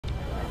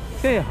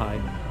Say hi.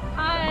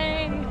 Hi.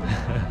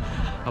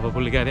 അപ്പോൾ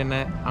പുള്ളിക്കാരി എന്നെ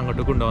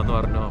അങ്ങോട്ട് കൊണ്ടുപോകാന്ന്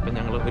പറഞ്ഞു. അപ്പം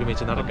ഞങ്ങൾ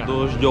ഒരുമിച്ച് നടക്കാം.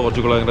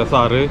 ജോർജ് കുളങ്ങര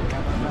സാറ്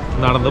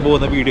നടന്നു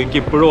പോകുന്ന വീഡിയോ എനിക്ക്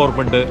ഇപ്പോഴും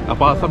ഓർമ്മയുണ്ട്.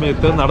 അപ്പോൾ ആ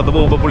സമയത്ത് നടന്നു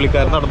പോകുമ്പോൾ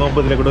പുള്ളിക്കാരൻ നടന്നു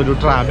പോകുമ്പോൾ ഇതിലെ കൂടെ ഒരു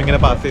ട്രാം ഇങ്ങനെ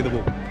പാസ് ചെയ്ത്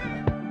പോകും.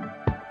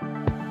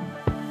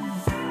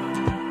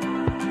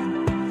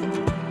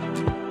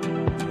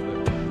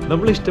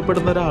 നമ്മൾ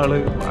ഇഷ്ടപ്പെടുന്ന ഒരാൾ,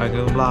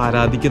 നമ്മൾ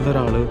ആരാധിക്കുന്ന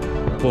ഒരാൾ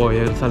പോയ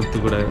ഒരു സ്ഥലത്ത്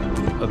കൂടെ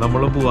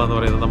നമ്മളും പോവാന്ന്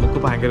പറയുന്നത് നമുക്ക്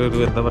ഭയങ്കര ഒരു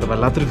എന്താ പറയുക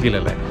വല്ലാത്തൊരു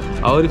ഫീലല്ലേ.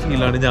 ആ ഒരു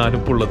ഫീലാണ്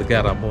ഞാനിപ്പോൾ ഉള്ളത്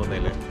കയറാൻ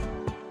പോകുന്നതിൽ.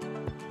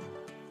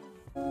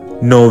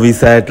 നോവി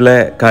സാഡിലെ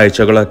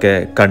കാഴ്ചകളൊക്കെ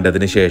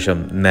കണ്ടതിന് ശേഷം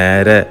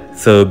നേരെ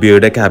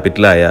സെർബിയയുടെ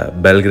ക്യാപിറ്റലായ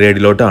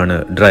ബെൽഗ്രേഡിലോട്ടാണ്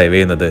ഡ്രൈവ്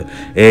ചെയ്യുന്നത്.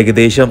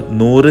 ഏകദേശം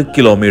 100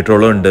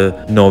 കിലോമീറ്ററോളം ഉണ്ട്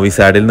നോവി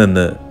സാഡിൽ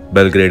നിന്ന്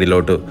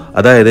ബെൽഗ്രേഡിലോട്ട്.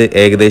 അതായത്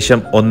ഏകദേശം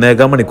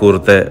 1.25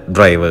 മണിക്കൂറത്തെ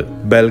ഡ്രൈവ്.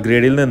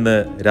 ബെൽഗ്രേഡിൽ നിന്ന്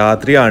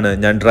രാത്രിയാണ്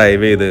ഞാൻ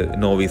ഡ്രൈവ് ചെയ്ത്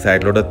നോവി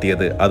സാഡിലോട്ട്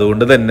എത്തിയത്.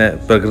 അതുകൊണ്ട് തന്നെ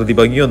പ്രകൃതി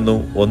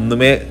ഭംഗിയൊന്നും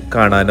ഒന്നുമേ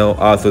കാണാനോ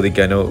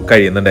ആസ്വദിക്കാനോ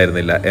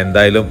കഴിയുന്നുണ്ടായിരുന്നില്ല.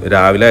 എന്തായാലും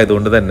രാവിലെ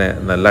ആയതുകൊണ്ട് തന്നെ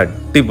നല്ല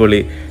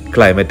അടിപൊളി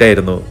ക്ലൈമറ്റ്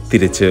ആയിരുന്നു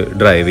തിരിച്ച്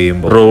ഡ്രൈവ്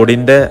ചെയ്യുമ്പോൾ.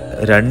 റോഡിന്റെ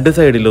 2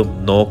 സൈഡിലും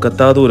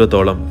നോക്കത്താ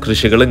ദൂരത്തോളം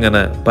കൃഷികൾ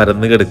ഇങ്ങനെ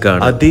പരന്നു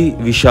കിടക്കുകയാണ്.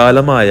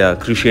 അതിവിശാലമായ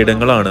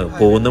കൃഷിയിടങ്ങളാണ്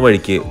പോകുന്ന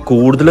വഴിക്ക്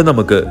കൂടുതൽ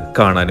നമുക്ക്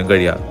കാണാനും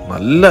കഴിയുക.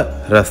 നല്ല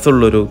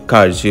രസമുള്ളൊരു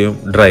കാഴ്ചയും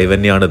ഡ്രൈവ്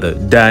തന്നെയാണിത്.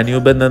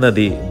 ഡാന്യൂബ് എന്ന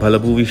നദി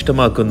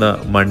ഫലഭൂയിഷ്ടമാക്കുന്ന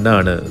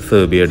മണ്ണാണ്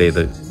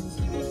സെർബിയയുടേത്.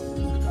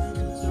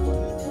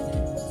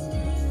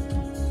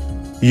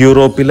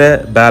 യൂറോപ്പിലെ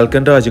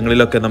ബാൽക്കൻ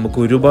രാജ്യങ്ങളിലൊക്കെ നമുക്ക്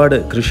ഒരുപാട്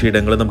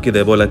കൃഷിയിടങ്ങൾ നമുക്ക്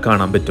ഇതേപോലെ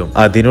കാണാൻ പറ്റും.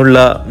 അതിനുള്ള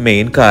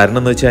മെയിൻ കാരണം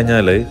എന്ന് വെച്ച്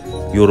കഴിഞ്ഞാല്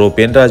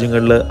യൂറോപ്യൻ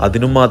രാജ്യങ്ങളിൽ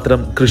അതിനും മാത്രം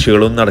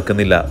കൃഷികളൊന്നും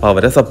നടക്കുന്നില്ല. അപ്പൊ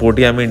അവരെ സപ്പോർട്ട്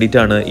ചെയ്യാൻ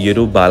വേണ്ടിയിട്ടാണ് ഈ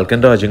ഒരു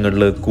ബാൽക്കൻ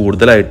രാജ്യങ്ങളിൽ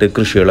കൂടുതലായിട്ട്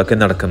കൃഷികളൊക്കെ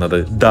നടക്കുന്നത്.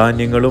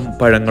 ധാന്യങ്ങളും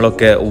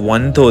പഴങ്ങളൊക്കെ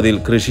വൻതോതിൽ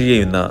കൃഷി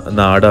ചെയ്യുന്ന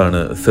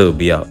നാടാണ്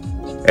സെർബിയ.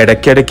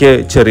 ഇടയ്ക്കിടയ്ക്ക്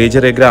ചെറിയ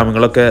ചെറിയ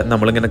ഗ്രാമങ്ങളൊക്കെ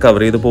നമ്മളിങ്ങനെ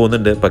കവർ ചെയ്ത്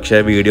പോകുന്നുണ്ട്. പക്ഷേ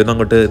വീഡിയോ ഒന്നും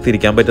അങ്ങോട്ട്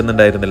തിരിക്കാൻ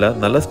പറ്റുന്നുണ്ടായിരുന്നില്ല.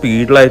 നല്ല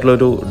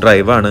സ്പീഡിലായിട്ടുള്ളൊരു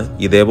ഡ്രൈവാണ്.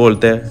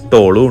 ഇതേപോലത്തെ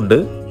ടോളും ഉണ്ട്.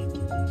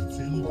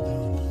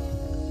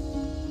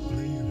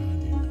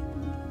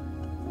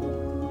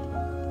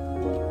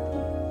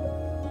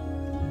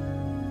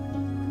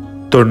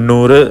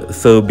 $90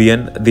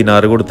 സെർബിയൻ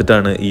ദിനാർ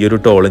കൊടുത്തിട്ടാണ് ഈ ഒരു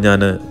ടോള്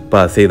ഞാൻ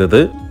പാസ്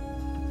ചെയ്തത്.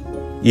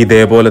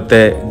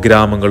 ഇതേപോലത്തെ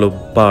ഗ്രാമങ്ങളും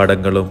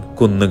പാടങ്ങളും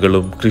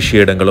കുന്നുകളും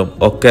കൃഷിയിടങ്ങളും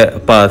ഒക്കെ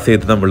പാസ്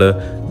ചെയ്ത് നമ്മൾ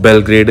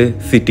ബെൽഗ്രേഡ്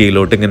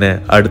സിറ്റിയിലോട്ട് ഇങ്ങനെ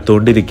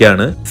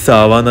അടുത്തുകൊണ്ടിരിക്കുകയാണ്.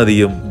 സാവ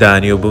നദിയും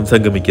ഡാന്യൂബും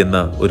സംഗമിക്കുന്ന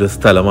ഒരു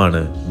സ്ഥലമാണ്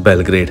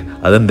ബെൽഗ്രേഡ്.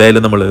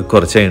 അതെന്തായാലും നമ്മൾ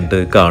കുറച്ച് കഴിഞ്ഞിട്ട്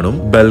കാണും.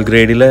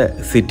 ബെൽഗ്രേഡിലെ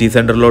സിറ്റി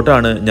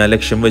സെന്ററിലോട്ടാണ് ഞാൻ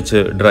ലക്ഷ്യം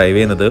വെച്ച് ഡ്രൈവ്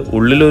ചെയ്യുന്നത്.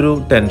 ഉള്ളിലൊരു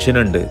ടെൻഷൻ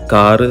ഉണ്ട്,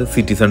 കാറ്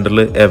സിറ്റി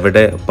സെന്ററിൽ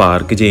എവിടെ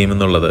പാർക്ക്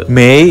ചെയ്യുമെന്നുള്ളത്.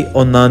 മെയ്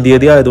 1-ാം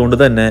തീയതി ആയതുകൊണ്ട്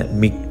തന്നെ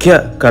മിക്ക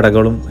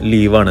കടകളും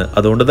ലീവാണ്.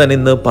 അതുകൊണ്ട് തന്നെ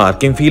ഇന്ന്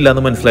പാർക്കിംഗ് ഫീ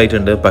ഇല്ലാന്ന്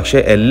മനസ്സിലായിട്ടുണ്ട്. പക്ഷെ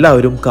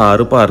എല്ലാവരും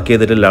കാറ് പാർക്ക്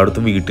ചെയ്തിട്ട്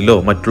എല്ലായിടത്തും വീട്ടിലോ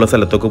മറ്റുള്ള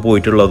സ്ഥലത്തൊക്കെ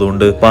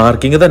പോയിട്ടുള്ളതുകൊണ്ട്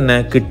പാർക്കിംഗ് തന്നെ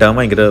കിട്ടാൻ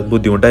ഭയങ്കര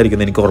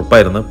ബുദ്ധിമുട്ടായിരിക്കും എനിക്ക്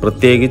ഉറപ്പായിരുന്നു.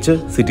 പ്രത്യേകിച്ച്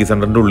സിറ്റി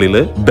സെന്ററിന്റെ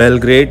ഉള്ളില്.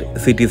 ബെൽഗ്രേഡ്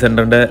സിറ്റി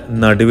സെന്ററിന്റെ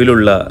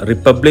നടുവിലുള്ള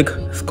റിപ്പബ്ലിക്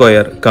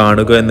സ്ക്വയർ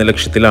കാണുക എന്ന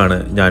ലക്ഷ്യത്തിലാണ്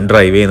ഞാൻ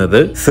ഡ്രൈവ് ചെയ്യുന്നത്.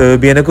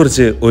 സെർബിയനെ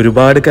കുറിച്ച്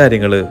ഒരുപാട്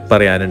കാര്യങ്ങൾ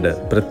പറയാനുണ്ട്,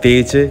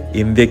 പ്രത്യേകിച്ച്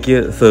ഇന്ത്യക്ക്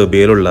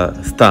സെർബിയയിലുള്ള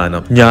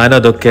സ്ഥാനം. ഞാൻ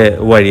അതൊക്കെ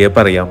വഴിയെ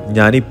പറയാം.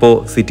 ഞാനിപ്പോ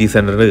സിറ്റി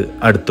സെന്ററിൽ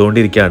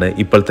അടുത്തുകൊണ്ടിരിക്കുകയാണ്.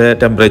 ഇപ്പോഴത്തെ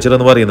ടെമ്പറേച്ചർ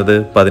എന്ന് പറയുന്നത്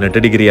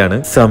 18 ഡിഗ്രിയാണ്.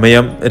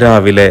 സമയം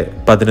രാവിലെ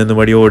 11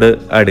 മണിയോട്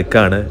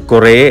അടുക്കാണ്.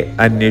 കുറെ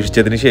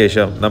അന്വേഷിച്ചതിന്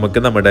ശേഷം നമുക്ക്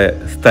നമ്മുടെ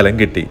സ്ഥലം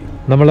കിട്ടി.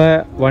 നമ്മളെ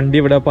വണ്ടി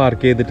ഇവിടെ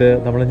പാർക്ക് ചെയ്തിട്ട്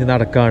നമ്മൾ ഇനി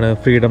നടക്കാണ്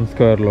ഫ്രീഡം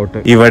സ്ക്വയറിലോട്ട്.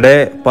 ഇവിടെ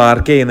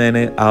പാർക്ക്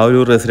ചെയ്യുന്നതിന് ആ ഒരു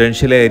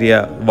റെസിഡൻഷ്യൽ ഏരിയ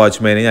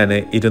വാച്ച്മാന് ഞാൻ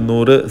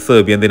 200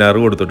 സെർബിയൻ ദിനാർ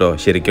കൊടുത്തുട്ടോ.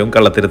 ശരിക്കും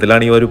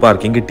കള്ളത്തരത്തിലാണ് ഈ ഒരു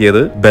പാർക്കിംഗ്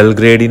കിട്ടിയത്.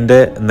 ബെൽഗ്രേഡിന്റെ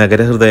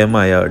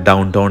നഗരഹൃദയമായ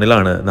ഡൗൺ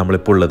ടൗണിലാണ്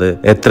നമ്മളിപ്പോൾ ഉള്ളത്.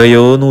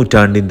 എത്രയോ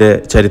നൂറ്റാണ്ടിന്റെ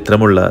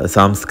ചരിത്രമുള്ള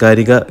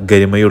സാംസ്കാരിക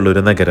ഗരിമയുള്ള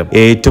ഒരു നഗരം.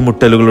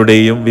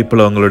 ഏറ്റുമുട്ടലുകളുടെയും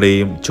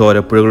വിപ്ലവങ്ങളുടെയും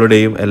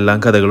ചോരപ്പുഴകളുടെയും എല്ലാം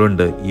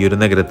കഥകളുണ്ട് ഈ ഒരു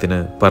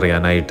നഗരത്തിന്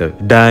പറയാനായിട്ട്.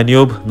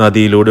 ഡാന്യൂബ്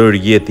നദിയിലൂടെ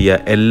ഒഴുകിയെത്തിയ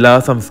എല്ലാ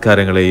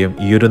സംസ്കാരങ്ങളെയും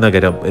ഈ ഒരു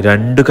നഗരം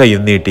 2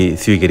 കൈയും നീട്ടി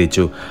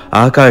സ്വീകരിച്ചു.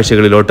 ആ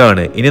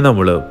കാഴ്ചകളിലോട്ടാണ് ഇനി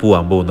നമ്മൾ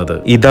പോവാൻ പോകുന്നത്.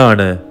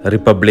 ഇതാണ്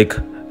റിപ്പബ്ലിക്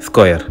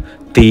സ്ക്വയർ.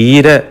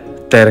 തീരെ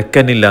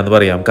തിരക്കന്നില്ല എന്ന്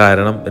പറയാം.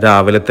 കാരണം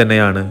രാവിലെ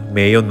തന്നെയാണ്,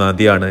 മെയ് 1-ാം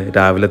തീയതിയാണ്.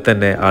 രാവിലെ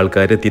തന്നെ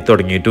ആൾക്കാർ എത്തി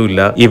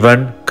തുടങ്ങിയിട്ടുമില്ല. ഇവൻ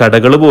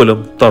കടകൾ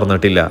പോലും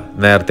തുറന്നിട്ടില്ല.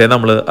 നേരത്തെ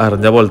നമ്മൾ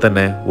അറിഞ്ഞ പോലെ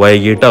തന്നെ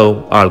വൈകിട്ടാവും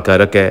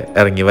ആൾക്കാരൊക്കെ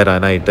ഇറങ്ങി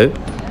വരാനായിട്ട്.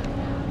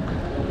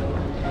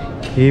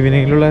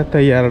 ഈവനിങ്ങിലുള്ള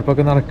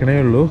തയ്യാറെടുപ്പൊക്കെ നടക്കണേ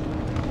ഉള്ളൂ.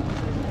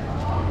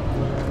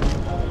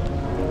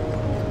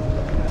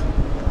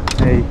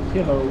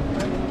 Hello.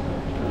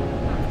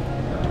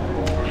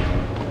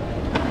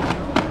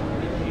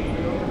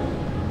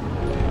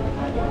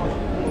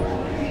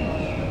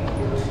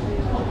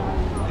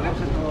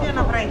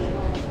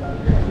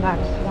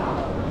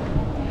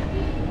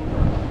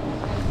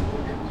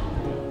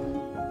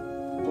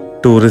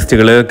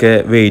 ടൂറിസ്റ്റുകളെയൊക്കെ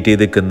വെയിറ്റ്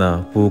ചെയ്ത് നിൽക്കുന്ന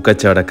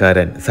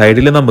പൂക്കച്ചവടക്കാരൻ.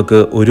 സൈഡിൽ നമുക്ക്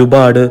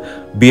ഒരുപാട്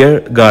ബിയർ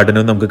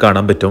ഗാർഡനും നമുക്ക്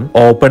കാണാൻ പറ്റും.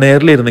 ഓപ്പൺ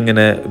എയറിൽ ഇരുന്ന്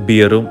ഇങ്ങനെ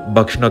ബിയറും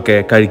ഭക്ഷണമൊക്കെ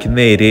കഴിക്കുന്ന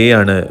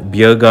ഏരിയയാണ്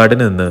ബിയർ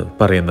ഗാർഡൻ എന്ന്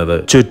പറയുന്നത്.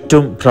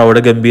 ചുറ്റും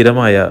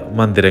പ്രൗഢഗംഭീരമായ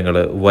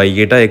മന്ദിരങ്ങള്.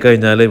 വൈകിട്ടായി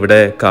കഴിഞ്ഞാൽ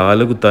ഇവിടെ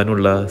കാല്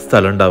കുത്താനുള്ള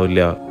സ്ഥലം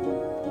ഉണ്ടാവില്ല.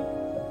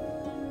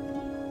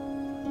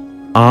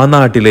 ആ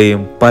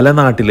നാട്ടിലെയും പല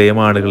നാട്ടിലെയും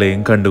ആളുകളെയും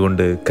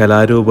കണ്ടുകൊണ്ട്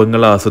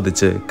കലാരൂപങ്ങൾ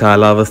ആസ്വദിച്ച്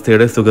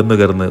കാലാവസ്ഥയുടെ സുഖം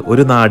നുകർന്ന്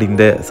ഒരു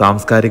നാടിന്റെ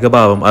സാംസ്കാരിക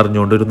ഭാവം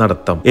അറിഞ്ഞുകൊണ്ടൊരു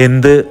നടത്തം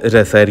എന്ത്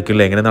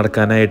രസമായിരിക്കില്ല എങ്ങനെ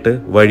നടക്കാനായിട്ട്.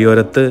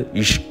 വഴിയോരത്ത്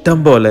ഇഷ്ടം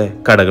പോലെ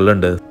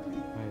കടകളുണ്ട്.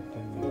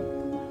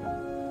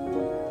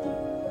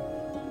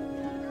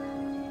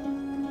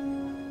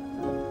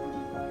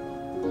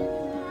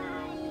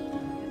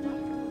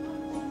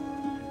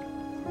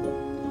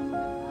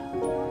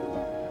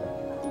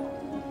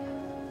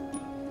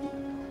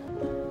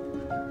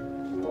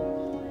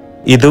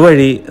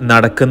 ഇതുവഴി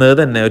നടക്കുന്നത്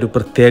തന്നെ ഒരു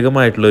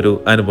പ്രത്യേകമായിട്ടുള്ളൊരു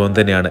അനുഭവം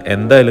തന്നെയാണ്.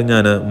 എന്തായാലും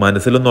ഞാൻ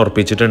മനസ്സിലൊന്ന്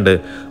ഉറപ്പിച്ചിട്ടുണ്ട്,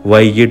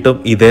 വൈകിട്ടും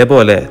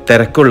ഇതേപോലെ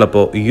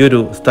തിരക്കുള്ളപ്പോൾ ഈ ഒരു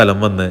സ്ഥലം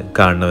വന്ന്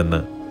കാണണമെന്ന്.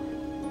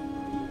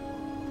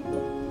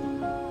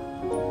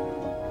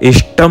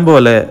 ഇഷ്ടം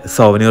പോലെ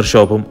സൗവനീർ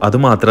ഷോപ്പും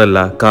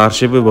അതുമാത്രമല്ല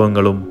കാർഷിക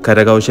വിഭവങ്ങളും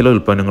കരകൗശല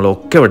ഉൽപ്പന്നങ്ങളും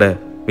ഒക്കെ ഇവിടെ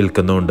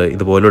വിൽക്കുന്നുണ്ട്,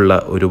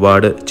 ഇതുപോലുള്ള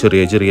ഒരുപാട്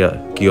ചെറിയ ചെറിയ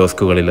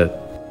കിയോസ്കുകളിൽ.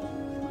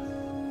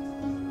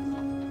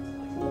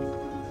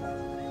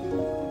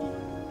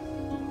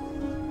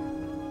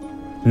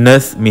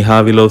 നെസ്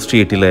മിഹാവിലോ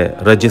സ്ട്രീറ്റിലെ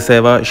റിവർ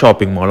സാവ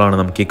ഷോപ്പിംഗ് മോളാണ്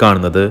നമുക്ക് ഈ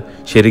കാണുന്നത്.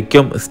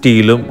 ശരിക്കും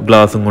സ്റ്റീലും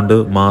ഗ്ലാസും കൊണ്ട്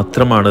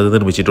മാത്രമാണ് ഇത്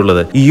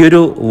നിർമ്മിച്ചിട്ടുള്ളത്. ഈ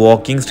ഒരു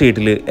വാക്കിംഗ്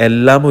സ്ട്രീറ്റിൽ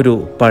എല്ലാം ഒരു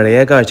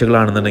പഴയ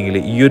കാഴ്ചകളാണെന്നുണ്ടെങ്കിൽ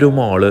ഈ ഒരു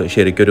മോള്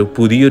ശരിക്കും ഒരു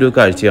പുതിയൊരു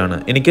കാഴ്ചയാണ്.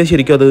 എനിക്ക്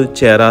ശരിക്കും അത്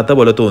ചേരാത്ത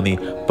പോലെ തോന്നി.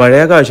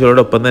 പഴയ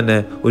കാഴ്ചകളോടൊപ്പം തന്നെ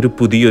ഒരു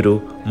പുതിയൊരു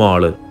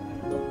മോള്.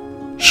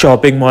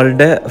 ഷോപ്പിംഗ്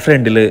മാളിന്റെ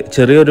ഫ്രണ്ടിൽ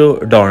ചെറിയൊരു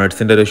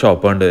ഡോണറ്റ്സിന്റെ ഒരു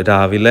ഷോപ്പുണ്ട്.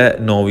 രാവിലെ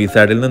നോവി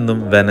സാഡിൽ നിന്നും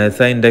വെനസ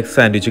ഇൻഡെക്സ്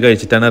സാൻഡ്വിച്ച്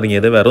കഴിച്ചിട്ടാണ്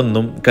ഇറങ്ങിയത്. വേറെ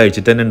ഒന്നും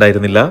കഴിച്ചിട്ട് തന്നെ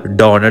ഉണ്ടായിരുന്നില്ല.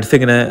 ഡോണറ്റ്സ്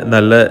ഇങ്ങനെ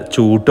നല്ല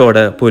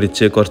ചൂട്ടോടെ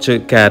പൊരിച്ച് കുറച്ച്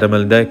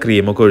കാരമലിന്റെ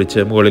ക്രീമൊക്കെ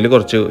ഒഴിച്ച് മുകളിൽ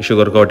കുറച്ച്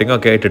ഷുഗർ കോട്ടിംഗ്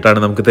ഒക്കെ ഇട്ടിട്ടാണ്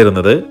നമുക്ക്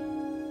തരുന്നത്.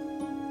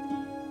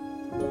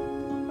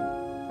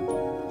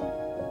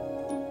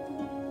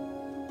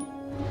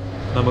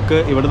 നമുക്ക്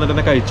ഇവിടെ നിന്ന്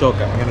തന്നെ കഴിച്ചു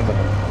നോക്കാം എങ്ങനെയുണ്ട്.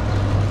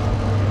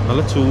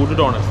 നല്ല ചൂട്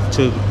ഡോണറ്റ്സ്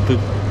ചെറുത്ത്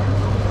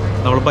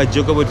നമ്മൾ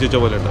ബജ്ജിയൊക്കെ പൊരിച്ച് വെച്ച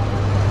പോലെ ഉണ്ട്.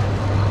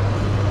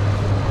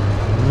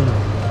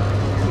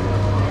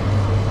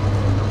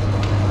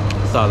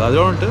 സാധാ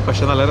ഡോണറ്റ്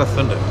പക്ഷെ നല്ല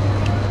രസമുണ്ട്.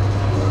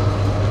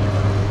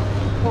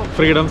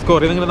 ഫ്രീഡം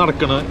സ്ക്വയറിൽ ഇങ്ങനെ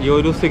നടക്കണ ഈ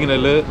ഒരു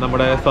സിഗ്നല്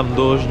നമ്മുടെ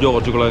സന്തോഷ്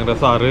ജോർജ് കുളങ്ങര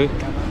സാറ്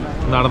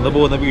നടന്നു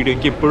പോകുന്ന വീഡിയോ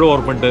എനിക്ക് ഇപ്പോഴും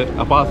ഓർമ്മയുണ്ട്.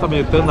 അപ്പോൾ ആ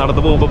സമയത്ത്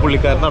നടന്നു പോകുമ്പോൾ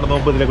പുള്ളിക്കാരൻ നടന്നു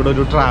പോകുമ്പോൾ ഇതിലെ കൂടെ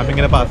ഒരു ട്രാം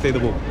ഇങ്ങനെ പാസ് ചെയ്ത്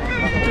പോകും.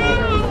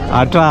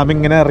 ആ ട്രാം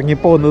ഇങ്ങനെ ഇറങ്ങി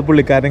പോകുന്നത്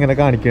പുള്ളിക്കാരൻ ഇങ്ങനെ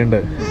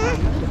കാണിക്കുന്നുണ്ട്.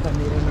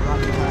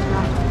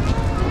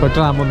 ഇപ്പോൾ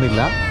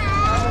ട്രാമൊന്നുമില്ല.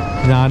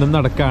 ഞാനും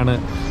നടക്കാണ്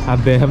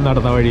അദ്ദേഹം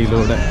നടന്ന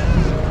വഴിയിലൂടെ.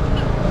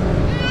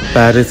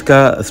 പാരിസ്ക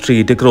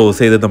സ്ട്രീറ്റ്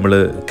ക്രോസ് ചെയ്ത് നമ്മൾ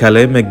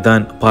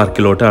കലേമെഗ്ദാൻ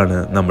പാർക്കിലോട്ടാണ്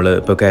നമ്മൾ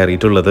ഇപ്പോൾ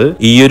കയറിയിട്ടുള്ളത്.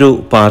 ഈ ഒരു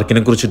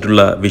പാർക്കിനെ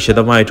കുറിച്ചിട്ടുള്ള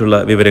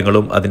വിശദമായിട്ടുള്ള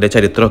വിവരങ്ങളും അതിൻ്റെ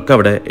ചരിത്രമൊക്കെ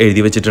അവിടെ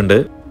എഴുതി വെച്ചിട്ടുണ്ട്.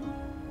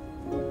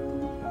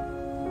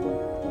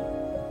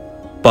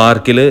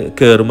 പാർക്കിൽ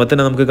കയറുമ്പോൾ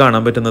തന്നെ നമുക്ക്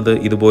കാണാൻ പറ്റുന്നത്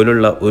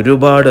ഇതുപോലുള്ള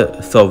ഒരുപാട്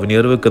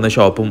സൗവനീർ വിൽക്കുന്ന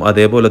ഷോപ്പും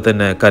അതേപോലെ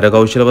തന്നെ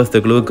കരകൗശല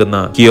വസ്തുക്കൾ വിൽക്കുന്ന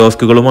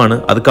കിയോസ്കുകളുമാണ്.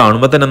 അത്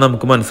കാണുമ്പോൾ തന്നെ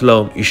നമുക്ക്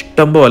മനസ്സിലാവും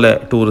ഇഷ്ടം പോലെ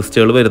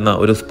ടൂറിസ്റ്റുകൾ വരുന്ന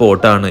ഒരു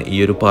സ്പോട്ടാണ് ഈ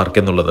ഒരു പാർക്ക്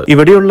എന്നുള്ളത്.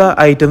 ഇവിടെയുള്ള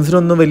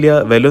ഐറ്റംസിനൊന്നും വലിയ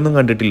വിലയൊന്നും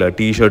കണ്ടിട്ടില്ല.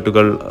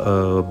 ടീഷർട്ടുകൾ,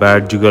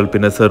 ബാഡ്ജുകൾ,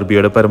 പിന്നെ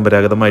സെർബിയയുടെ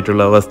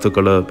പരമ്പരാഗതമായിട്ടുള്ള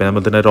വസ്തുക്കൾ, പിന്നെ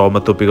അതുപോലെ തന്നെ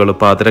രോമത്തൊപ്പികൾ,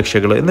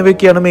 പാദരക്ഷകൾ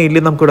എന്നിവയൊക്കെയാണ്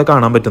മെയിൻലി നമുക്കിവിടെ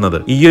കാണാൻ പറ്റുന്നത്.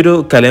 ഈ ഒരു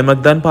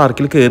കലേമെഗ്ദാൻ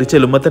പാർക്കിൽ കയറി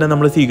ചെല്ലുമ്പോൾ തന്നെ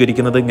നമ്മൾ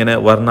സ്വീകരിക്കുന്നത് ഇങ്ങനെ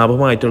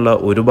വർണ്ണാഭമായിട്ടുള്ള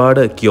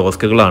ഒരുപാട്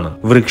കിയോസ്കുകൾ.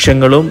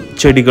 വൃക്ഷങ്ങളും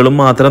ചെടികളും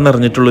മാത്രം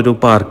നിറഞ്ഞിട്ടുള്ളൊരു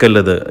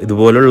പാർക്കല്ലത്.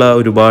 ഇതുപോലുള്ള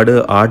ഒരുപാട്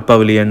ആർട്ട്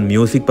പവലിയൻ,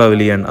 മ്യൂസിക്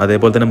പവലിയൻ,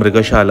 അതേപോലെ തന്നെ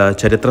മൃഗശാല,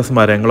 ചരിത്ര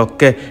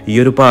സ്മാരകങ്ങളൊക്കെ ഈ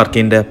ഒരു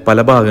പാർക്കിന്റെ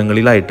പല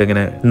ഭാഗങ്ങളിലായിട്ട്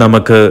ഇങ്ങനെ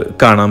നമുക്ക്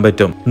കാണാൻ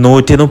പറ്റും.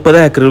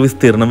 130 ഏക്കർ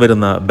വിസ്തീർണം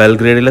വരുന്ന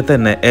ബെൽഗ്രേഡിലെ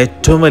തന്നെ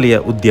ഏറ്റവും വലിയ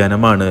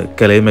ഉദ്യാനമാണ്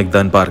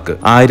കലേമെഗ്ദാൻ പാർക്ക്.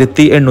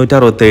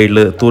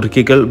 1867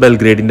 തുർക്കികൾ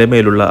ബെൽഗ്രേഡിന്റെ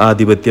മേലുള്ള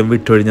ആധിപത്യം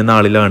വിട്ടൊഴിഞ്ഞ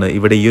നാളിലാണ്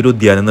ഇവിടെ ഈ ഒരു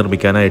ഉദ്യാനം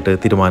നിർമ്മിക്കാനായിട്ട്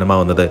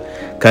തീരുമാനമാവുന്നത്.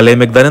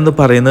 കലേമെഗ്ദാൻ എന്ന്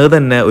പറയുന്നത്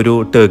തന്നെ ഒരു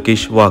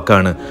ടർക്കിഷ്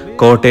വാക്കാണ്.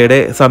 കോട്ടയുടെ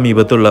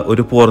സമീപത്തുള്ള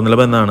ഒരു പോർനിലം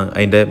എന്നാണ്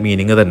അതിന്റെ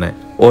മീനിങ് തന്നെ.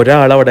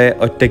 ഒരാളവിടെ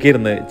ഒറ്റയ്ക്ക്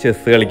ഇരുന്ന്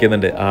ചെസ്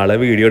കളിക്കുന്നുണ്ട്. ആളെ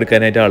വീഡിയോ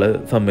എടുക്കാനായിട്ട് ആള്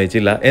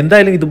സമ്മതിച്ചില്ല.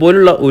 എന്തായാലും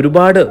ഇതുപോലുള്ള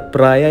ഒരുപാട്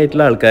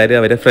പ്രായമായിട്ടുള്ള ആൾക്കാർ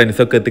അവരെ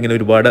ഫ്രണ്ട്സൊക്കെ എത്തി ഇങ്ങനെ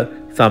ഒരുപാട്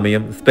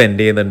സമയം സ്പെൻഡ്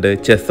ചെയ്യുന്നുണ്ട്,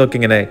 ചെസ്സൊക്കെ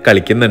ഇങ്ങനെ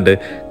കളിക്കുന്നുണ്ട്.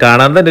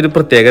 കാണാൻ തന്നെ ഒരു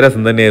പ്രത്യേക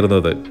രസം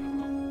തന്നെയായിരുന്നു അത്.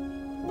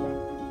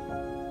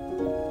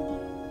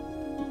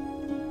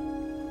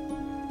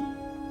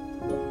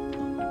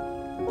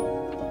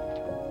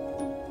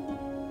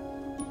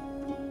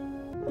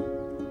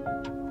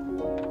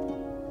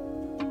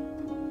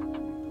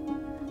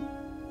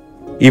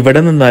 ഇവിടെ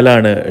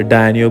നിന്നാലാണ്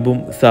ഡാന്യൂബും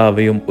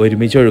സാവയും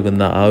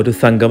ഒരുമിച്ചൊഴുകുന്ന ആ ഒരു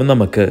സംഗമം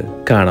നമുക്ക്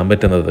കാണാൻ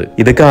പറ്റുന്നത്.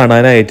 ഇത്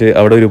കാണാനായിട്ട്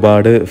അവിടെ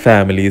ഒരുപാട്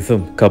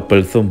ഫാമിലീസും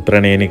കപ്പിൾസും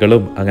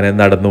പ്രണയിനികളും അങ്ങനെ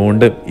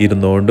നടന്നുകൊണ്ടും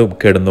ഇരുന്നുകൊണ്ടും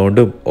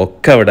കിടന്നുകൊണ്ടും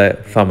ഒക്കെ അവിടെ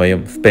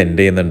സമയം സ്പെൻഡ്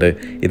ചെയ്യുന്നുണ്ട്.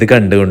 ഇത്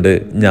കണ്ടുകൊണ്ട്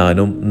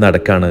ഞാനും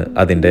നടക്കാണ്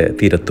അതിൻ്റെ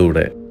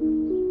തീരത്തൂടെ.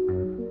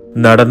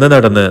 നടന്ന്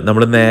നടന്ന്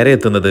നമ്മൾ നേരെ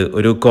എത്തുന്നത്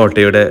ഒരു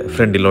കോട്ടയുടെ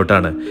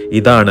ഫ്രണ്ടിലോട്ടാണ്.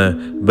 ഇതാണ്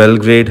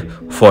ബെൽഗ്രേഡ്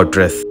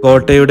ഫോർട്രസ്.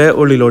 കോട്ടയുടെ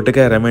ഉള്ളിലോട്ട്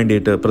കയറാൻ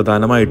വേണ്ടിയിട്ട്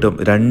പ്രധാനമായിട്ടും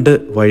 2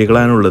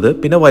 വഴികളാണുള്ളത്.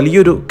 പിന്നെ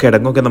വലിയൊരു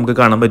കിടങ്ങൊക്കെ നമുക്ക്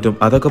കാണാൻ പറ്റും.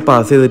 അതൊക്കെ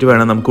പാസ് ചെയ്തിട്ട്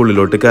വേണം നമുക്ക്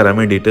ഉള്ളിലോട്ട് കയറാൻ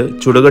വേണ്ടിയിട്ട്.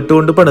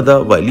 ചുടുകട്ടുകൊണ്ട് പണിത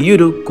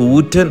വലിയൊരു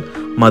കൂറ്റൻ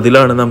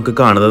മതിലാണ് നമുക്ക്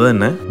കാണുന്നത്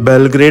തന്നെ.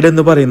 ബെൽഗ്രേഡ്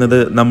എന്ന് പറയുന്നത്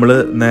നമ്മൾ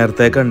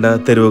നേരത്തെ കണ്ട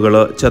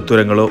തെരുവുകളോ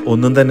ചത്തുരങ്ങളോ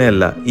ഒന്നും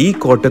തന്നെയല്ല. ഈ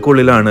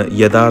കോട്ടയ്ക്കുള്ളിലാണ്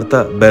യഥാർത്ഥ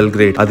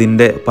ബെൽഗ്രേഡ്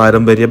അതിന്റെ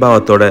പാരമ്പര്യ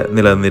ഭാവത്തോടെ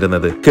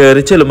നിലനിന്നിരുന്നത്.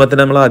 കയറി ചെല്ലുമ്പോൾ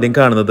തന്നെ നമ്മൾ ആദ്യം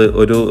കാണുന്നത്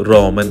ഒരു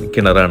റോമൻ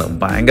കിണറാണ്.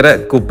 ഭയങ്കര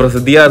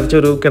കുപ്രസിദ്ധി ആർജിച്ച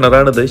ഒരു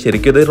കിണറാണിത്.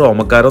 ശരിക്കും ഇത്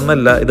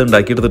റോമക്കാരൊന്നല്ല ഇത്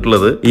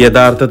ഉണ്ടാക്കിയെടുത്തിട്ടുള്ളത്.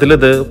 യഥാർത്ഥത്തിൽ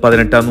ഇത്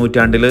 18ാം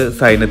നൂറ്റാണ്ടില്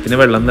സൈന്യത്തിന്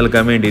വെള്ളം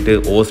നൽകാൻ വേണ്ടിയിട്ട്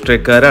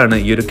ഓസ്ട്രിയക്കാരാണ്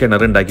ഈ ഒരു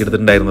കിണർ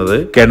ഉണ്ടാക്കിയെടുത്തിട്ടുണ്ടായിരുന്നത്.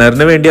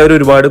 കിണറിന് വേണ്ടി അവർ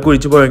ഒരുപാട്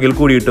കുഴിച്ചു പോയെങ്കിൽ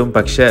കൂടിയിട്ടും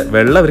പക്ഷെ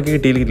വെള്ളം അവർക്ക്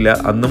കിട്ടിയിട്ടില്ല.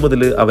 അന്നു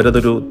മുതൽ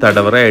അവരതൊരു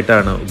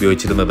തടവറയായിട്ടാണ്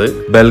ഉപയോഗിച്ചിരുന്നത്.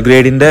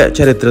 ബെൽഗ്രേഡിന്റെ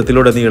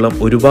ചരിത്രത്തിലുടനീളം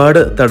ഒരുപാട്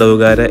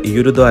തടവുകാരെ ഈ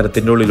ഒരു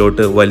ദ്വാരത്തിന്റെ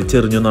ഉള്ളിലോട്ട്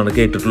വലിച്ചെറിഞ്ഞു എന്നാണ്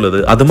കേട്ടിട്ടുള്ളത്.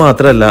 അത്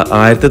മാത്രമല്ല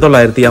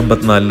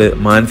 1954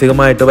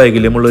 മാനസികമായിട്ട്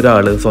വൈകല്യമുള്ള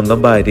ഒരാള്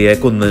സ്വന്തം ഭാര്യയെ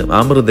കൊന്ന്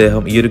ആ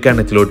മൃതദേഹം ഈ ഒരു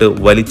കിണറ്റിലോട്ട്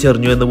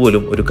വലിച്ചെറിഞ്ഞു എന്ന്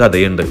പോലും ഒരു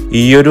കഥയുണ്ട്.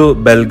 ഈ ഒരു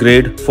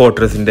ബെൽഗ്രേഡ്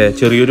ഫോർട്രസിന്റെ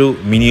ചെറിയൊരു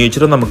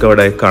മിനിയേച്ചർ നമുക്ക്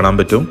അവിടെ കാണാൻ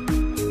പറ്റും.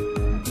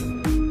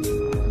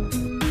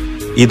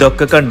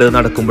 ഇതൊക്കെ കണ്ട്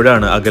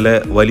നടക്കുമ്പോഴാണ് അകലെ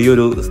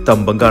വലിയൊരു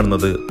സ്തംഭം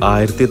കാണുന്നത്.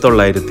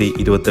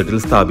 1928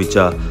 സ്ഥാപിച്ച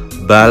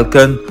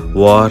ബാൽക്കൻ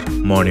വാർ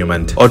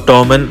മോണ്യുമെന്റ്.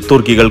 ഒട്ടോമൻ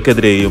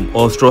തുർക്കികൾക്കെതിരെയും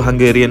ഓസ്ട്രോ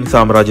ഹംഗേറിയൻ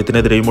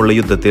സാമ്രാജ്യത്തിനെതിരെയുമുള്ള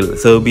യുദ്ധത്തിൽ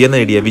സെർബിയ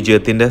നേടിയ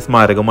വിജയത്തിന്റെ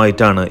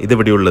സ്മാരകമായിട്ടാണ്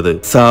ഇതിവിടെയുള്ളത്.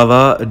 സാവ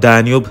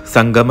ഡാന്യൂബ്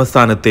സംഗമ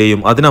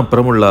സ്ഥാനത്തെയും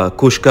അതിനപ്പുറമുള്ള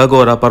കുഷ്ക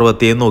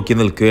പർവ്വതത്തെയും നോക്കി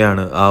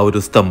നിൽക്കുകയാണ് ആ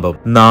ഒരു സ്തംഭം.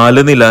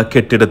 4 നില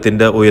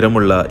കെട്ടിടത്തിന്റെ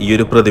ഉയരമുള്ള ഈ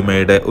ഒരു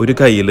പ്രതിമയുടെ ഒരു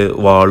കൈയില്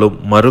വാളും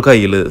മറു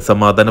കൈയില്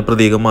സമാധാന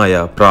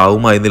പ്രതീകമായ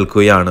പ്രാവുമായി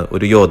നിൽക്കുകയാണ്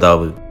ഒരു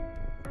യോദ്ധാവ്.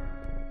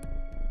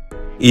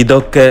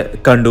 ഇതൊക്കെ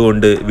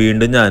കണ്ടുകൊണ്ട്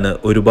വീണ്ടും ഞാൻ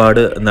ഒരുപാട്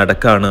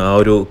നടക്കാണ് ആ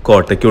ഒരു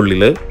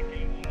കോട്ടയ്ക്കുള്ളില്.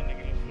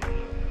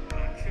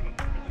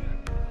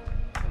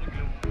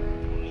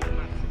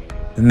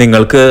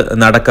 നിങ്ങൾക്ക്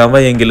നടക്കാൻ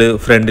വയ്യെങ്കിൽ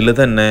ഫ്രണ്ടിൽ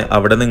തന്നെ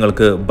അവിടെ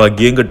നിങ്ങൾക്ക്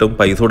ബഗ്ഗിയും കിട്ടും.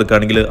 പൈസ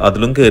കൊടുക്കുകയാണെങ്കിൽ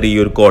അതിലും കയറി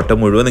ഈ ഒരു കോട്ട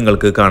മുഴുവൻ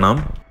നിങ്ങൾക്ക് കാണാം.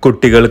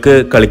 കുട്ടികൾക്ക്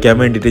കളിക്കാൻ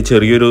വേണ്ടിയിട്ട്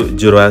ചെറിയൊരു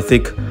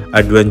ജുറാസിക്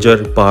അഡ്വഞ്ചർ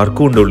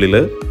പാർക്കും ഉണ്ട്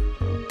ഉള്ളില്.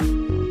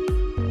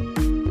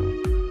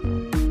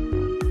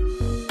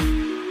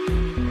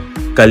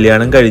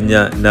 കല്യാണം കഴിഞ്ഞ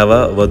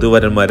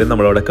നവവധുവരന്മാരെ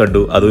നമ്മളവിടെ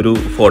കണ്ടു. അതൊരു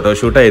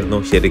ഫോട്ടോഷൂട്ടായിരുന്നു.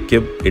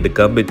 ശരിക്കും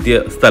എടുക്കാൻ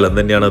പറ്റിയ സ്ഥലം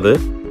തന്നെയാണത്.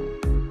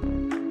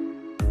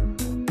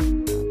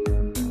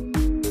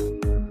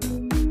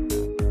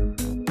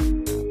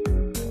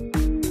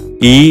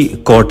 ഈ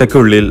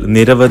കോട്ടയ്ക്കുള്ളിൽ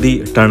നിരവധി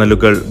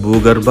ടണലുകൾ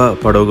ഭൂഗർഭ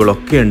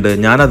പടവുകളൊക്കെ ഉണ്ട്.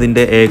 ഞാൻ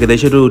അതിന്റെ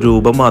ഏകദേശം ഒരു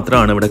രൂപം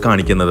മാത്രമാണ് ഇവിടെ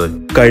കാണിക്കുന്നത്.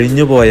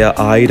 കഴിഞ്ഞുപോയ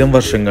 1000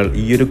 വർഷങ്ങൾ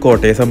ഈ ഒരു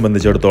കോട്ടയെ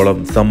സംബന്ധിച്ചിടത്തോളം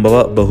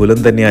സംഭവ ബഹുലം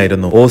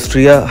തന്നെയായിരുന്നു.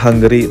 ഓസ്ട്രിയ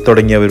ഹംഗറി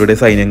തുടങ്ങിയവരുടെ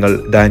സൈന്യങ്ങൾ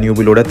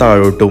ഡാന്യൂബിലൂടെ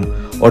താഴോട്ടും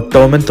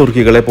ഒട്ടോമൻ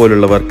തുർക്കികളെ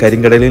പോലുള്ളവർ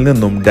കരിങ്കടലിൽ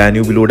നിന്നും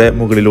ഡാന്യൂബിലൂടെ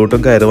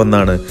മുകളിലോട്ടും കയറി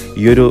വന്നാണ്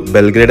ഈ ഒരു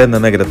ബെൽഗ്രേഡ് എന്ന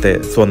നഗരത്തെ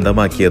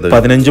സ്വന്തമാക്കിയത്.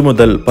 15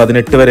 മുതൽ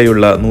 18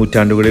 വരെയുള്ള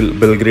നൂറ്റാണ്ടുകളിൽ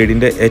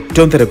ബെൽഗ്രേഡിന്റെ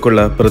ഏറ്റവും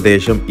തിരക്കുള്ള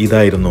പ്രദേശം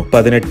ഇതായിരുന്നു.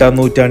 18ാം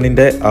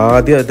നൂറ്റാണ്ടിന്റെ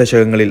ആദ്യ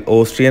ദശകങ്ങളിൽ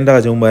ഓസ്ട്രിയൻ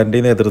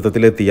രാജകുമാരന്റെ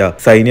നേതൃത്വത്തിലെത്തിയ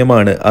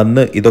സൈന്യമാണ്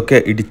അന്ന് ഇതൊക്കെ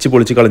ഇടിച്ചു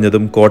പൊളിച്ചു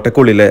കളഞ്ഞതും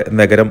കോട്ടയ്ക്കുള്ളിലെ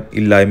നഗരം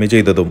ഇല്ലായ്മ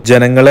ചെയ്തതും.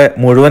 ജനങ്ങളെ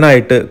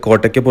മുഴുവനായിട്ട്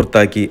കോട്ടയ്ക്ക്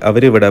പുറത്താക്കി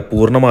അവരിവിടെ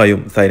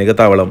പൂർണ്ണമായും സൈനിക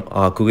താവളം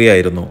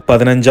ആക്കുകയായിരുന്നു.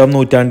 15ാം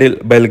നൂറ്റാണ്ടിൽ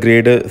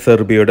ബെൽഗ്രേഡ്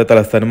സെർബിയയുടെ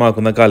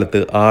തലസ്ഥാനമാക്കുന്ന കാലത്ത്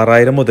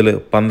 6000 മുതൽ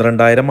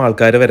 12000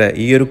 ആൾക്കാർ വരെ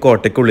ഈ ഒരു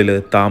കോട്ടയ്ക്കുള്ളിൽ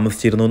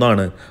താമസിച്ചിരുന്നു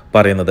എന്നാണ്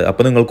പറയുന്നത്.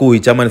 അപ്പൊ നിങ്ങൾക്ക്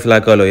ഊഹിച്ചാൽ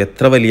മനസ്സിലാക്കാമല്ലോ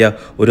എത്ര വലിയ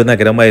ഒരു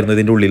നഗരമായിരുന്നു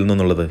ഇതിന്റെ ഉള്ളിൽ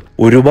നിന്നുള്ളത്.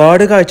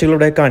 ഒരുപാട്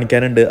കാഴ്ചകളിവിടെ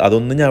കാണിക്കാനുണ്ട്.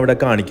 അതൊന്നും ഞാൻ ഇവിടെ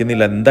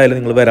കാണിക്കുന്നില്ല. എന്തായാലും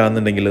നിങ്ങൾ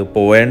വരാന്നുണ്ടെങ്കിൽ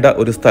പോവേണ്ട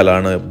ഒരു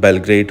സ്ഥലമാണ്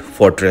ബെൽഗ്രേഡ്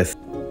ഫോർട്രസ്.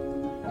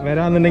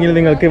 വരാന്നുണ്ടെങ്കിൽ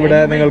നിങ്ങൾക്ക് ഇവിടെ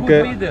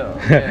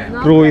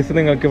ക്രൂയിസ്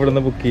നിങ്ങൾക്ക് ഇവിടെ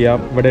നിന്ന് ബുക്ക് ചെയ്യാം.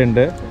 ഇവിടെ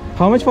ഉണ്ട്.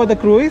 How much for the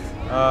cruise?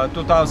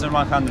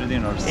 2,100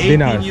 dinars.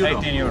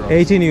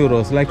 18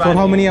 euros. Like for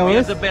how many hours? We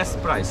have the best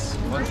price.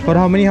 For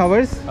how many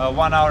hours?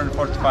 1 hour and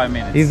 45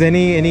 minutes. Is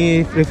any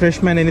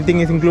refreshment, anything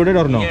is included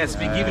or no? Yes,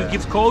 we give you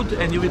gift code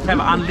and you will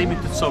have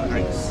unlimited soft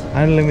drinks.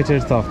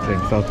 Unlimited soft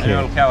drinks, okay. And you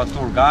will have a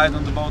tour guide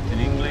on the boat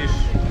in English.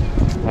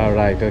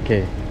 Alright,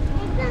 okay.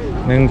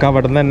 നിങ്ങൾക്ക്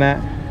അവിടെ നിന്ന് തന്നെ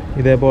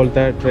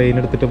ഇതേപോലത്തെ train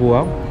എടുത്തിട്ട്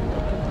പോവാം.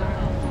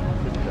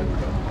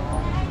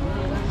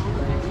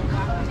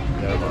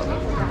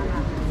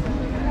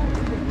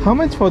 How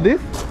much for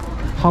this?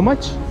 How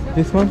much?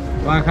 This one?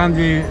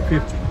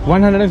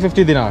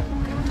 150 dinar.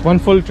 One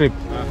full trip.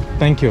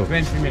 Thank you.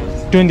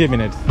 20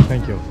 minutes.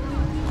 Thank you.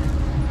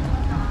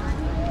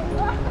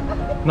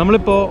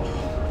 നമ്മളിപ്പോൾ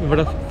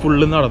ഇവിടെ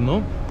full നടന്നു.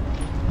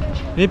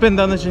 ഇനിയിപ്പോൾ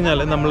എന്താണെന്ന് വെച്ച് കഴിഞ്ഞാൽ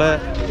നമ്മളെ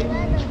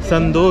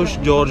സന്തോഷ്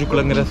ജോർജ്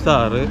കുളങ്ങര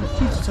സാറ്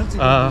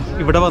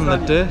ഇവിടെ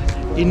വന്നിട്ട്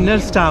ഇന്നർ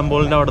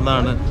സ്റ്റാംബോളിൻ്റെ അവിടെ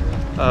നിന്നാണ്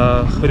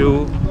ഒരു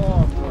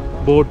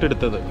ബോട്ട്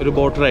എടുത്തത്, ഒരു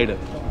ബോട്ട് റൈഡ്.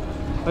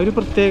 ഒരു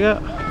പ്രത്യേക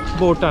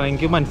ബോട്ടാണ്,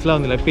 എനിക്ക്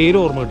മനസ്സിലാവുന്നില്ല, പേര്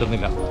ഓർമ്മ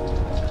കിട്ടുന്നില്ല.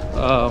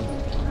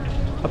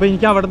 അപ്പോൾ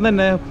എനിക്ക് അവിടെ നിന്ന്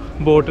തന്നെ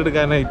ബോട്ട്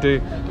എടുക്കാനായിട്ട്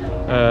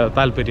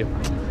താല്പര്യം.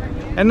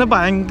 എന്നെ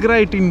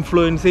ഭയങ്കരമായിട്ട്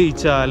ഇൻഫ്ലുവൻസ്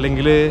ചെയ്യിച്ച,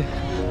 അല്ലെങ്കിൽ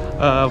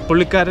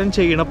പുള്ളിക്കാരൻ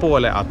ചെയ്യണ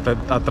പോലെ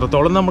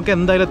അത്രത്തോളം നമുക്ക്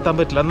എന്തായാലും എത്താൻ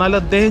പറ്റില്ല, എന്നാലും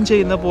അദ്ദേഹം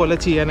ചെയ്യുന്ന പോലെ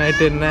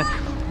ചെയ്യാനായിട്ട് എന്നെ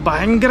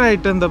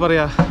ഭയങ്കരമായിട്ട് എന്താ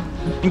പറയുക,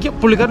 എനിക്ക്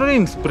പുള്ളിക്കാരനൊരു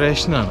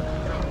ഇൻസ്പിറേഷനാണ്.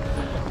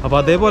 അപ്പോൾ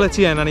അതേപോലെ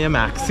ചെയ്യാനാണ് ഞാൻ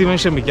മാക്സിമം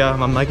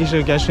നന്നാക്കി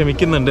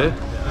ശ്രമിക്കുന്നുണ്ട്.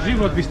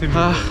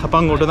 അപ്പം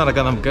അങ്ങോട്ട്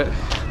നടക്കാം നമുക്ക്.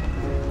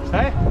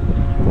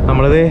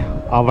 നമ്മളിത്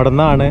അവിടെ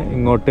നിന്നാണ്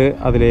ഇങ്ങോട്ട്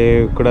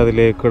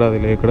അതിലേക്കൂടെ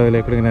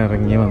ഇങ്ങനെ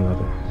ഇറങ്ങി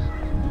വന്നത്.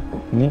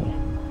 ഇനി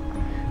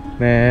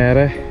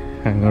നേരെ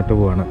അങ്ങോട്ട്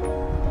പോവാണ്.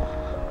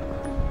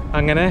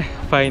 അങ്ങനെ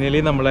ഫൈനലി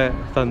നമ്മളെ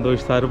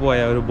സന്തോഷ് സാറ് പോയ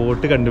ഒരു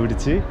ബോട്ട്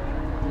കണ്ടുപിടിച്ച്.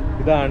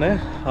 ഇതാണ്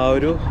ആ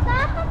ഒരു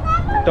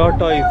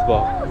ടോട്ടോയിസ്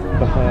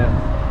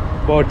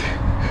ബോട്ട്.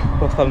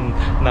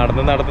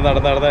 നടന്ന്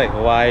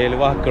വായിൽ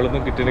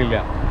വാക്കുകളൊന്നും കിട്ടണില്ല.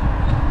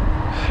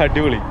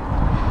 അടിപൊളി.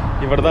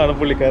 ഇവിടുന്നാണ്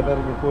പുള്ളിക്കാരൻ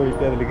ഇറങ്ങി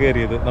പോയിട്ട് അതിൽ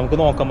കയറിയത്. നമുക്ക്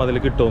നോക്കാം അതിൽ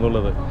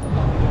കിട്ടുമെന്നുള്ളത്.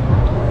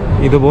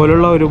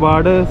 ഇതുപോലുള്ള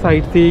ഒരുപാട്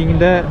സൈറ്റ്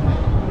സീയിങ്ങിൻ്റെ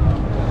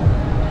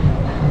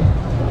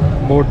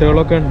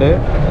ബോട്ടുകളൊക്കെ ഉണ്ട്,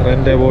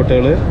 റെൻ്റ്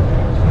ബോട്ടുകൾ.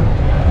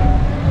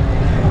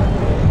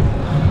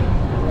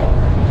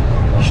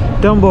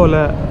 ഇഷ്ടം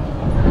പോലെ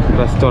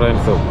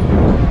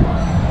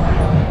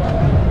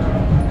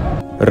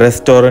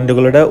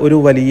റെസ്റ്റോറൻറ്റുകളുടെ ഒരു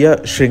വലിയ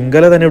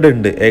ശൃംഖല തന്നെ ഇവിടെ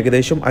ഉണ്ട്.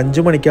 ഏകദേശം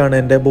 5 മണിക്കാണ്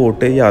എൻ്റെ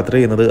ബോട്ട് യാത്ര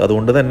ചെയ്യുന്നത്.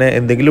 അതുകൊണ്ട് തന്നെ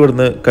എന്തെങ്കിലും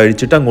ഇവിടുന്ന്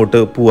കഴിച്ചിട്ട് അങ്ങോട്ട്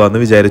പോവാന്ന്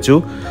വിചാരിച്ചു.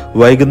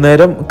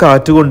 വൈകുന്നേരം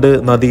കാറ്റുകൊണ്ട്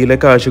നദിയിലെ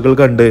കാഴ്ചകൾ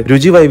കണ്ട്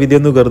രുചി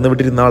വൈവിധ്യം നുകർന്നു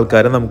വിട്ടിരുന്ന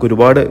ആൾക്കാരെ നമുക്ക്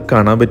ഒരുപാട്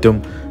കാണാൻ പറ്റും.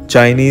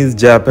 ചൈനീസ്,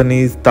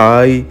 ജാപ്പനീസ്,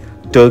 തായ്,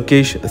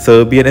 ടർക്കിഷ്,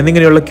 സെർബിയൻ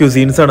എന്നിങ്ങനെയുള്ള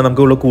ക്യൂസീൻസ് ആണ്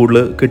നമുക്ക് ഇവിടെ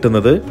കൂടുതൽ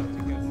കിട്ടുന്നത്.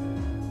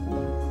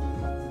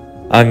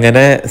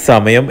 അങ്ങനെ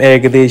സമയം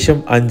ഏകദേശം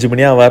 5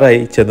 മണി ആവാറായി.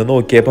 ചെന്ന്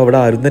നോക്കിയപ്പോൾ അവിടെ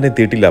ആരും തന്നെ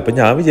എത്തിയിട്ടില്ല. അപ്പം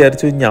ഞാൻ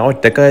വിചാരിച്ചു ഞാൻ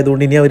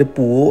ഒറ്റക്കായതുകൊണ്ട് ഇനി അവർ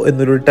പോവോ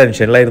എന്നൊരു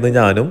ടെൻഷനിലായിരുന്നു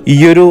ഞാനും. ഈ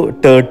ഒരു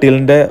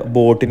ടേർട്ടിലിൻ്റെ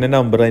ബോട്ടിൻ്റെ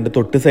നമ്പർ അതിൻ്റെ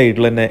തൊട്ട്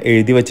സൈഡിൽ തന്നെ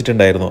എഴുതി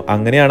വെച്ചിട്ടുണ്ടായിരുന്നു.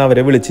 അങ്ങനെയാണ്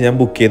അവരെ വിളിച്ച് ഞാൻ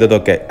ബുക്ക്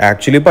ചെയ്തതൊക്കെ.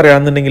 ആക്ച്വലി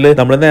പറയാന്നുണ്ടെങ്കിൽ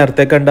നമ്മൾ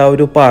നേരത്തെ കണ്ട ആ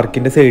ഒരു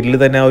പാർക്കിന്റെ സൈഡിൽ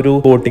തന്നെ ആ ഒരു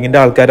ബോട്ടിങ്ങിന്റെ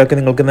ആൾക്കാരൊക്കെ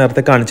നിങ്ങൾക്ക്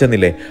നേരത്തെ കാണിച്ചു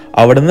തന്നില്ലേ,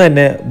 അവിടെ നിന്ന്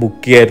തന്നെ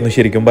ബുക്ക് ചെയ്യായിരുന്നു.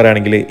 ശരിക്കും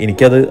പറയുകയാണെങ്കിൽ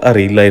എനിക്കത്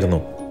അറിയില്ലായിരുന്നു.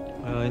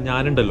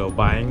 ഞാനുണ്ടല്ലോ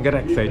ഭയങ്കര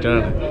എക്സൈറ്റഡ്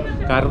ആണ്.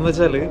 കാരണം എന്ന്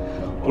വെച്ചാൽ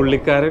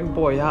പുള്ളിക്കാരൻ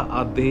പോയ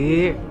അതേ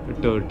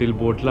ടേർട്ടിൽ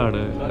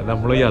ബോട്ടിലാണ്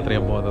നമ്മൾ യാത്ര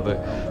ചെയ്യാൻ പോകുന്നത്.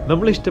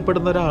 നമ്മൾ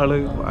ഇഷ്ടപ്പെടുന്ന ഒരാൾ,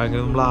 അങ്ങനെ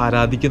നമ്മൾ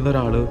ആരാധിക്കുന്ന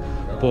ഒരാൾ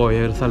പോയ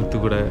ഒരു സ്ഥലത്ത്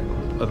കൂടെ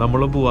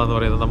നമ്മളും പോവാന്ന്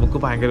പറയുന്നത് നമുക്ക്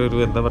ഭയങ്കര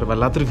ഒരു എന്താ പറയുക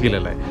വല്ലാത്തൊരു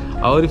ഫീലല്ലേ.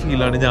 ആ ഒരു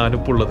ഫീലാണ്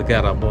ഞാനിപ്പോൾ ഉള്ളത്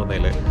കയറാൻ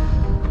പോകുന്നതിൽ.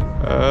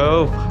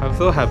 I am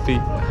so happy.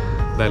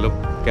 എന്തായാലും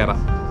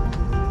കയറാം.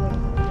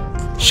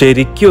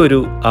 ശരിക്കും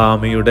ഒരു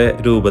ആമയുടെ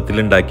രൂപത്തിൽ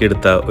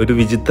ഉണ്ടാക്കിയെടുത്ത ഒരു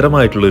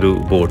വിചിത്രമായിട്ടുള്ളൊരു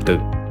ബോട്ട്.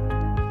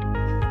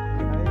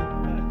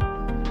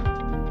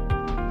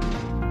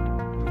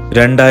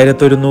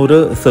 2100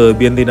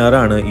 സെർബിയൻ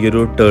ദിനാറാണ് ഈ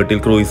ഒരു ടേർട്ടിൽ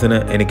ക്രൂയിസിന്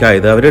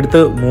എനിക്കായത്. അവരുടെ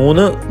അടുത്ത്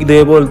 3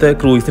 ഇതേപോലത്തെ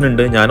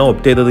ക്രൂയിസിനുണ്ട്. ഞാൻ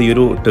ഓപ്റ്റ് ചെയ്തത് ഈ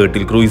ഒരു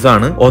ടേർട്ടിൽ ക്രൂയിസ്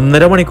ആണ്.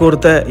 1.5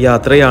 മണിക്കൂറത്തെ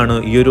യാത്രയാണ്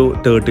ഈ ഒരു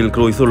ടേർട്ടിൽ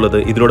ക്രൂയിസ് ഉള്ളത്.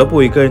 ഇതിലൂടെ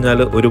പോയി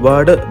കഴിഞ്ഞാൽ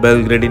ഒരുപാട്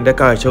ബെൽഗ്രേഡിന്റെ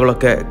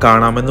കാഴ്ചകളൊക്കെ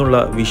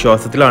കാണാമെന്നുള്ള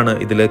വിശ്വാസത്തിലാണ്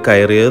ഇതിൽ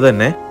കയറിയത്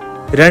തന്നെ.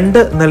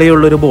 2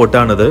 നിലയുള്ളൊരു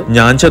ബോട്ടാണിത്.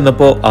 ഞാൻ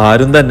ചെന്നപ്പോൾ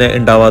ആരും തന്നെ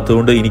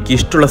ഉണ്ടാവാത്തതുകൊണ്ട് എനിക്ക്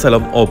ഇഷ്ടമുള്ള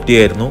സ്ഥലം ഓപ്റ്റ്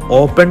ചെയ്യായിരുന്നു.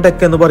 ഓപ്പൺ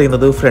ഡെക്ക് എന്ന്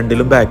പറയുന്നത്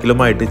ഫ്രണ്ടിലും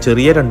ബാക്കിലുമായിട്ട്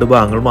ചെറിയ 2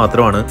 ഭാഗങ്ങൾ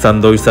മാത്രമാണ്.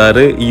 സന്തോഷ്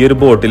സാറ് ഈ ഒരു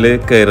ബോട്ടിൽ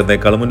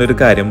കയറുന്നേക്കാളും മുന്നേ ഒരു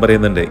കാര്യം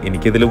പറയുന്നുണ്ട്,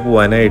 എനിക്കിതിൽ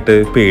പോകാനായിട്ട്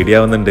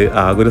പേടിയാവുന്നുണ്ട്,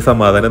 ആകെ ഒരു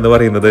സമാധാനം എന്ന്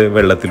പറയുന്നത്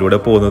വെള്ളത്തിലൂടെ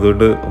പോകുന്നത്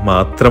കൊണ്ട്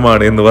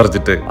മാത്രമാണ് എന്ന്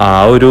പറഞ്ഞിട്ട് ആ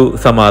ഒരു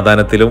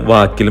സമാധാനത്തിലും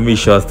വാക്കിലും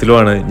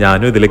വിശ്വാസത്തിലുമാണ്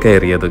ഞാനും ഇതിൽ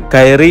കയറിയത്.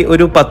 കയറി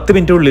ഒരു 10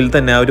 മിനിറ്റ് ഉള്ളിൽ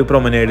തന്നെ ആ ഒരു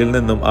പ്രൊമനേഡിൽ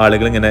നിന്നും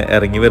ആളുകൾ ഇങ്ങനെ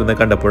ഇറങ്ങി വരുന്നത്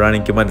കണ്ടപ്പോഴാണ്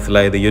എനിക്ക്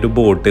മനസ്സിലായത് ഈ ഒരു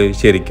ബോട്ട്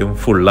ശരിക്കും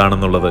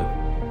ഫുള്ളാണെന്നുള്ളത്.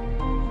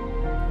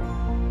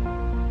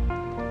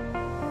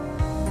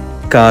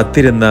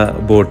 കാത്തിരുന്ന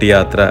ബോട്ട്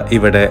യാത്ര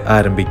ഇവിടെ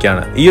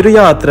ആരംഭിക്കുകയാണ്. ഈ ഒരു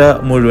യാത്ര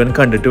മുഴുവൻ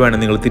കണ്ടിട്ട് വേണം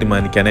നിങ്ങൾ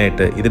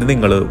തീരുമാനിക്കാനായിട്ട് ഇതിന്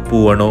നിങ്ങൾ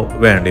പോവണോ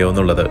വേണ്ടയോ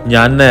എന്നുള്ളത്.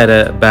 ഞാൻ നേരെ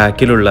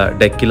ബാക്കിലുള്ള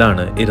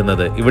ഡെക്കിലാണ്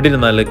ഇരുന്നത്. ഇവിടെ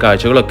ഇരുന്നാൽ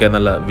കാഴ്ചകളൊക്കെ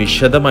നല്ല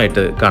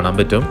വിശദമായിട്ട് കാണാൻ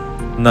പറ്റും.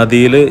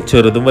 നദിയിൽ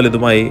ചെറുതും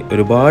വലുതുമായി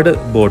ഒരുപാട്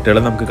ബോട്ടുകൾ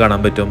നമുക്ക് കാണാൻ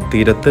പറ്റും.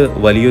 തീരത്ത്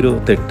വലിയൊരു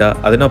തിട്ട,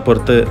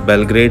 അതിനപ്പുറത്ത്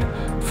ബെൽഗ്രേഡ്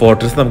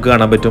ഫോർട്രസ് നമുക്ക്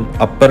കാണാൻ പറ്റും.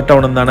 അപ്പർ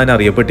ടൗൺ എന്നാണ് ഞാൻ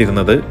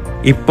അറിയപ്പെട്ടിരുന്നത്.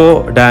 ഇപ്പോ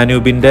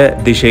ഡാനൂബിന്റെ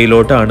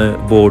ദിശയിലോട്ടാണ്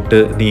ബോട്ട്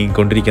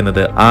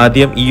നീങ്ങിക്കൊണ്ടിരിക്കുന്നത്.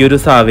 ആദ്യം ഈ ഒരു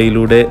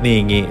സാവയിലൂടെ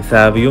നീങ്ങി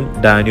സാവയും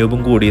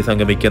ഡാനൂബും കൂടി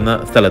സംഗമിക്കുന്ന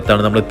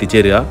സ്ഥലത്താണ് നമ്മൾ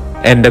എത്തിച്ചേരുക.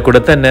 എന്റെ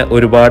കൂടെ തന്നെ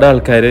ഒരുപാട്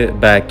ആൾക്കാർ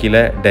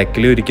ബാക്കിലെ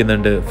ഡെക്കിലും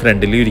ഇരിക്കുന്നുണ്ട്,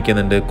 ഫ്രണ്ടിലും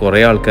ഇരിക്കുന്നുണ്ട്,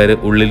 കുറെ ആൾക്കാർ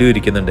ഉള്ളിലും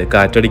ഇരിക്കുന്നുണ്ട്.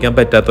 കാറ്റടിക്കാൻ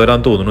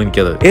പറ്റാത്തവരാന്ന് തോന്നുന്നു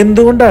എനിക്കത്.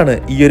 എന്തുകൊണ്ടാണ്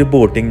ഈ ഒരു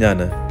ബോട്ടിംഗ് ഞാൻ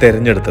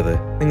തിരഞ്ഞെടുത്തത്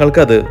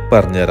നിങ്ങൾക്കത്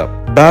പറഞ്ഞുതരാം.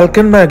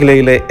 ബാൽക്കൻ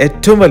മേഖലയിലെ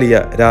ഏറ്റവും വലിയ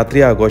രാത്രി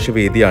ആഘോഷ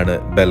വേദിയാണ്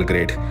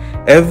Belgrade.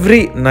 Every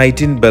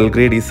night in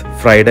Belgrade is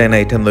Friday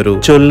night എന്നൊരു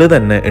ചൊല്ല്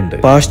തന്നെ ഉണ്ട്.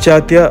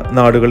 പാശ്ചാത്യ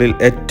നാടുകളിൽ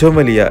ഏറ്റവും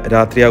വലിയ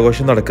രാത്രി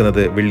ആഘോഷം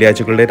നടക്കുന്നത്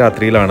വെള്ളിയാഴ്ചകളുടെ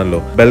രാത്രിയിലാണല്ലോ.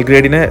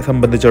 ബെൽഗ്രേഡിനെ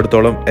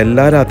സംബന്ധിച്ചിടത്തോളം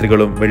എല്ലാ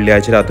രാത്രികളും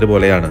വെള്ളിയാഴ്ച രാത്രി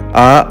പോലെയാണ്.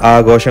 ആ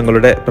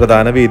ആഘോഷങ്ങളുടെ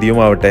പ്രധാന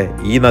വേദിയുമാവട്ടെ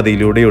ഈ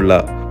നദിയിലൂടെയുള്ള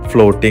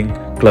ഫ്ലോട്ടിംഗ്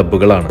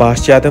ക്ലബ്ബുകളാണ്.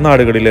 പാശ്ചാത്യ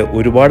നാടുകളിൽ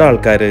ഒരുപാട്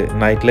ആൾക്കാർ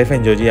നൈറ്റ് ലൈഫ്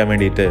എൻജോയ് ചെയ്യാൻ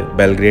വേണ്ടിയിട്ട്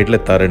ബെൽഗ്രേഡിൽ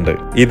എത്താറുണ്ട്.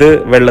 ഇത്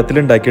വെള്ളത്തിൽ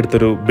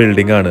ഉണ്ടാക്കിയെടുത്തൊരു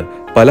ബിൽഡിംഗ് ആണ്.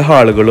 പല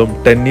ഹാളുകളും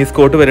ടെന്നീസ്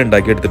കോർട്ട് വരെ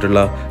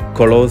ഉണ്ടാക്കിയെടുത്തിട്ടുള്ള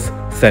കൊളോസ്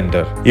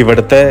സെന്റർ.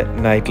 ഇവിടുത്തെ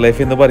നൈറ്റ്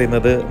ലൈഫ് എന്ന്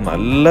പറയുന്നത്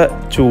നല്ല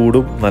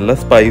ചൂടും നല്ല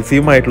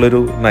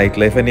സ്പൈസിയുമായിട്ടുള്ളൊരു നൈറ്റ്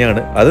ലൈഫ്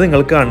തന്നെയാണ്. അത്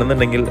നിങ്ങൾ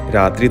കാണുന്നുണ്ടെങ്കിൽ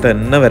രാത്രി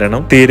തന്നെ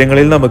വരണം.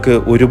 തീരങ്ങളിൽ നമുക്ക്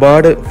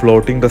ഒരുപാട്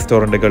ഫ്ലോട്ടിംഗ്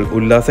റെസ്റ്റോറന്റുകൾ,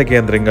 ഉല്ലാസ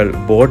കേന്ദ്രങ്ങൾ,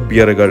 ബോട്ട്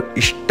ബിയറുകൾ,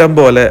 ഇഷ്ടം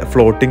പോലെ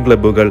ഫ്ലോട്ടിംഗ്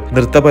ക്ലബ്ബുകൾ,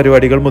 നൃത്ത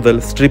പരിപാടികൾ മുതൽ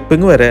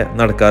സ്ട്രിപ്പിംഗ് വരെ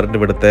നടക്കാറുണ്ട്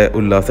ഇവിടുത്തെ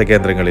ഉല്ലാസ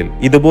കേന്ദ്രങ്ങളിൽ.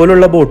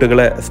 ഇതുപോലുള്ള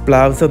ബോട്ടുകളെ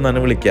സ്പ്ലാവ്സ്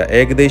എന്നാണ് വിളിക്കുക.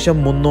 ഏകദേശം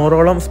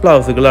 300ഓളം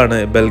സ്പ്ലാവ്സുകളാണ്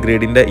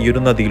ബെൽഗ്രേഡിന്റെ ഈ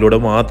ഒരു നദിയിലൂടെ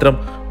മാത്രം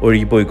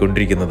ഒഴുകി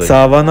പോയിക്കൊണ്ടിരിക്കുന്നത്.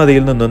 സാവ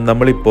നദിയിൽ നിന്നും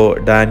നമ്മളിപ്പോൾ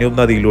ഡാന്യൂബ്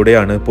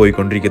നദിയിലൂടെയാണ്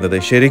പോയിക്കൊണ്ടിരിക്കുന്നത്.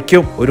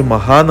 ശരിക്കും ഒരു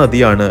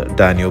മഹാനദിയാണ്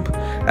ഡാന്യൂബ്.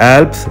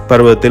 ആൽപ്സ്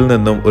പർവ്വതത്തിൽ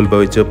നിന്നും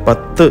ഉത്ഭവിച്ച്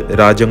 10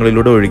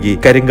 രാജ്യങ്ങളിലൂടെ ഒഴുകി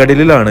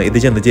കരിങ്കടലിലാണ് ഇത്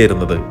ചെന്ന്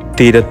ചേരുന്നത്.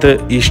 തീരത്ത്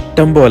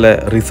ഇഷ്ടം പോലെ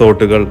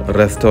റിസോർട്ടുകൾ,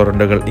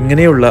 റെസ്റ്റോറന്റുകൾ,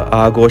 ഇങ്ങനെയുള്ള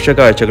ആഘോഷ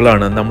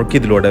കാഴ്ചകളാണ് നമുക്ക്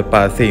ഇതിലൂടെ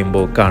പാസ്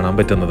ചെയ്യുമ്പോൾ കാണാൻ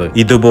പറ്റുന്നത്.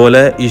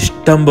 ഇതുപോലെ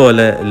ഇഷ്ടം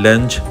പോലെ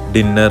ലഞ്ച്,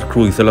 ഡിന്നർ,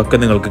 ക്രൂയിസുകളൊക്കെ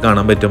നിങ്ങൾക്ക്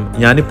കാണാൻ പറ്റും.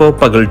 ഞാനിപ്പോൾ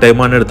പകൽ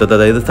ടൈമാണ് എടുത്തത്,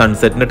 അതായത്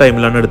സൺസെറ്റിന്റെ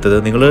ടൈമിലാണ് എടുത്തത്.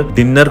 നിങ്ങൾ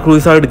ഡിന്നർ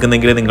ക്രൂയിസ് ആണ്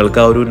എടുക്കുന്നെങ്കിൽ നിങ്ങൾക്ക്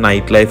ആ ഒരു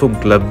നൈറ്റ് ലൈഫും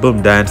ക്ലബും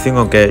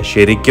ഡാൻസിങ്ങും ഒക്കെ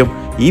ശരിക്കും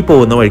ഈ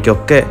പോകുന്ന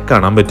വഴിക്കൊക്കെ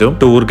കാണാൻ പറ്റും.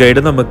 ടൂർ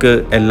ഗൈഡ് നമുക്ക്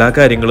എല്ലാ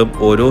കാര്യങ്ങളും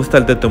ഓരോ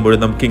സ്ഥലത്ത് എത്തുമ്പോഴും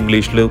നമുക്ക്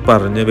ഇംഗ്ലീഷിൽ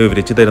പറഞ്ഞ്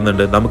വിവരിച്ച്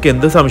തരുന്നുണ്ട്. നമുക്ക്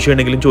എന്ത് സംശയം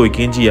ഉണ്ടെങ്കിലും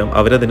ചോദിക്കുകയും ചെയ്യാം.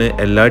 അവരതിന്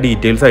എല്ലാ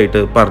ഡീറ്റെയിൽസ്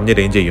ആയിട്ട് പറഞ്ഞു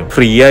തരികയും ചെയ്യും.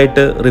 ഫ്രീ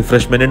ആയിട്ട്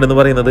റിഫ്രഷ്മെന്റ് ഉണ്ടെന്ന്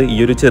പറയുന്നത് ഈ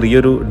ഒരു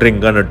ചെറിയൊരു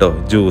ഡ്രിങ്ക് ആണ് കേട്ടോ,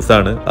 ജ്യൂസ്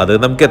ആണ്. അത്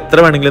നമുക്ക് എത്ര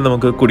വേണമെങ്കിലും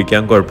നമുക്ക്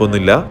കുടിക്കാൻ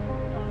കുഴപ്പമൊന്നുമില്ല.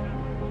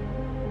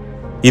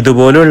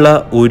 ഇതുപോലുള്ള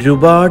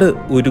ഒരുപാട്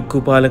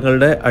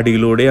ഉരുക്കുപാലങ്ങളുടെ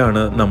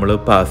അടിയിലൂടെയാണ് നമ്മൾ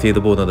പാസ് ചെയ്ത്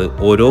പോകുന്നത്.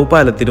 ഓരോ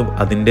പാലത്തിനും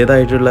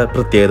അതിൻ്റെതായിട്ടുള്ള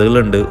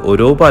പ്രത്യേകതകളുണ്ട്.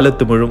 ഓരോ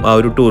പാലത്തുമ്പോഴും ആ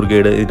ഒരു ടൂർ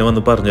ഗൈഡ് ഇതിനെ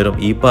വന്ന് പറഞ്ഞുതരും,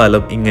 ഈ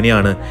പാലം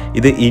ഇങ്ങനെയാണ്,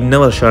 ഇത് ഇന്ന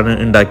വർഷമാണ്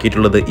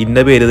ഉണ്ടാക്കിയിട്ടുള്ളത്,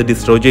 ഇന്ന പേര് ഇത്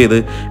ഡിസ്ട്രോയ് ചെയ്ത്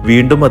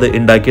വീണ്ടും അത്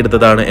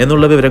ഉണ്ടാക്കിയെടുത്തതാണ്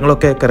എന്നുള്ള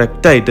വിവരങ്ങളൊക്കെ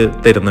കറക്റ്റായിട്ട്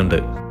തരുന്നുണ്ട്.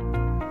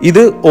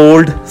 ഇത്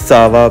ഓൾഡ്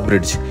സാവ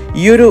ബ്രിഡ്ജ്.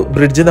 ഈ ഒരു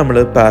ബ്രിഡ്ജ് നമ്മൾ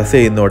പാസ്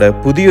ചെയ്യുന്നതോടെ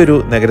പുതിയൊരു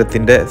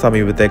നഗരത്തിന്റെ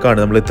സമീപത്തേക്കാണ്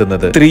നമ്മൾ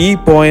എത്തുന്നത്.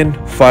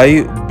 3.5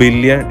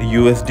 ബില്യൺ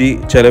USD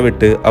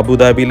ചെലവിട്ട്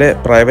അബുദാബിയിലെ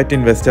പ്രൈവറ്റ്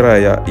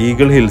ഇൻവെസ്റ്ററായ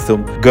ഈഗിൾ ഹിൽസും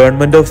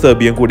ഗവൺമെന്റ് ഓഫ്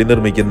സെർബിയയും കൂടി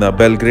നിർമ്മിക്കുന്ന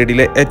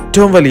ബെൽഗ്രേഡിലെ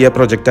ഏറ്റവും വലിയ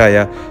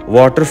പ്രൊജക്റ്റായ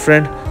വാട്ടർ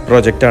ഫ്രണ്ട്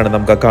പ്രൊജക്റ്റ് ആണ്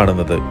നമുക്ക്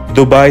കാണുന്നത്.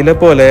 ദുബായിലെ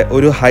പോലെ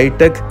ഒരു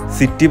ഹൈടെക്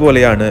സിറ്റി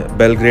പോലെയാണ്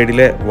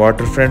ബെൽഗ്രേഡിലെ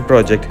വാട്ടർ ഫ്രണ്ട്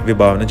പ്രോജക്റ്റ്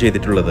വിഭാവനം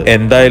ചെയ്തിട്ടുള്ളത്.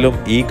 എന്തായാലും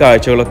ഈ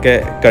കാഴ്ചകളൊക്കെ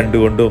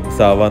കണ്ടുകൊണ്ടും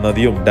സാവ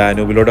നദിയും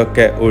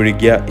ഡാനൂബിലൂടെയൊക്കെ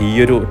ഒഴുകിയ ഈ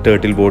ഒരു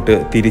ടേർട്ടിൽ ബോട്ട്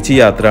തിരിച്ച്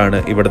യാത്രയാണ്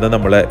ഇവിടുന്ന്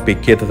നമ്മളെ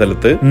പിക്ക് ചെയ്ത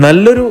സ്ഥലത്ത്.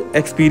 നല്ലൊരു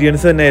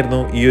എക്സ്പീരിയൻസ്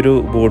തന്നെയായിരുന്നു ഈ ഒരു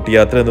ബോട്ട്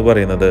യാത്ര എന്ന്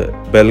പറയുന്നത്.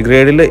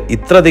 ബെൽഗ്രേഡിൽ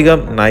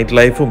ഇത്രയധികം നൈറ്റ്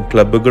ലൈഫും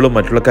ക്ലബ്ബുകളും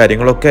മറ്റുള്ള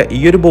കാര്യങ്ങളൊക്കെ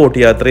ഈ ഒരു ബോട്ട്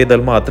യാത്ര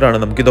ചെയ്താൽ മാത്രമാണ്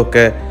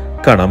നമുക്കിതൊക്കെ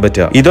കാണാൻ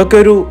പറ്റുക. ഇതൊക്കെ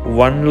ഒരു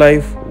 1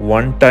 ലൈഫ്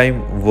 1 ടൈം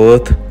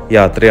വർത്ത്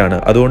യാത്രയാണ്.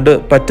 അതുകൊണ്ട്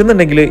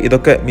പറ്റുന്നുണ്ടെങ്കിൽ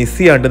ഇതൊക്കെ മിസ്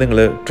ചെയ്യാണ്ട് നിങ്ങൾ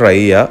ട്രൈ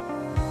ചെയ്യുക.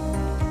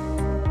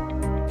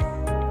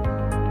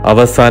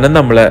 അവസാനം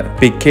നമ്മളെ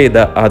പിക്ക് ചെയ്ത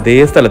അതേ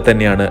സ്ഥലത്ത്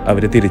തന്നെയാണ്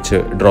അവർ തിരിച്ച്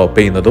ഡ്രോപ്പ്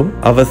ചെയ്യുന്നതും.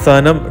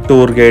 അവസാനം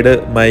ടൂർ ഗൈഡ്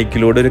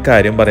മൈക്കിലൂടെ ഒരു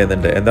കാര്യം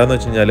പറയുന്നുണ്ട്. എന്താണെന്ന്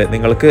വെച്ച് കഴിഞ്ഞാൽ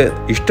നിങ്ങൾക്ക്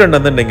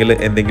ഇഷ്ടമുണ്ടെന്നുണ്ടെങ്കിൽ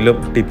എന്തെങ്കിലും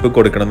ടിപ്പ്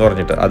കൊടുക്കണം എന്ന്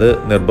പറഞ്ഞിട്ട്. അത്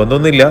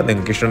നിർബന്ധമൊന്നുമില്ല,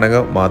 നിങ്ങൾക്ക്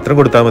ഇഷ്ടമുണ്ടെങ്കിൽ മാത്രം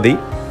കൊടുത്താൽ മതി.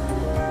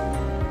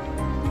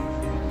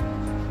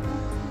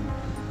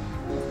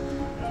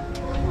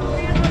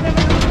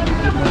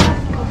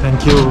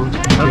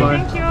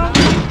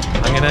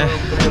 അങ്ങനെ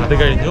അത്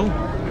കഴിഞ്ഞു.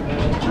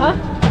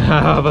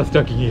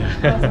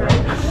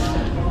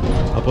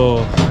 അപ്പോൾ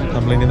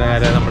നമ്മളിനി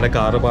നേരെ നമ്മുടെ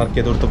കാറ് പാർക്ക്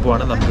ചെയ്ത് കൊടുത്ത്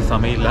പോവാണ്. നമുക്ക്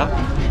സമയമില്ല.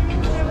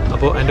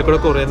 അപ്പോൾ എൻ്റെ കൂടെ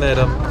കുറേ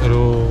നേരം ഒരു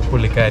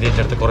പുള്ളിക്കാരി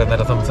എൻ്റെ അടുത്ത് കുറേ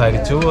നേരം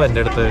സംസാരിച്ചു.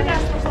 എൻ്റെ അടുത്ത്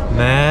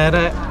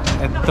നേരെ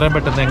എത്രയും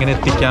പെട്ടെന്ന് എങ്ങനെ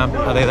എത്തിക്കാം,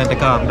 അതായത് എൻ്റെ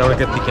കാറിൻ്റെ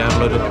അവിടേക്ക്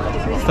എത്തിക്കാനുള്ളൊരു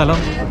സ്ഥലം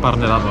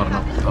പറഞ്ഞുതരാമെന്ന്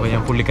പറഞ്ഞു. അപ്പോൾ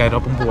ഞാൻ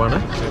പുള്ളിക്കാരിനൊപ്പം പോവാണ്.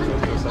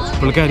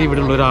 പുള്ളിക്കാരി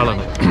ഇവിടെ ഉള്ള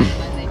ഒരാളാണ്.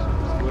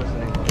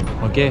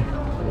 Okay,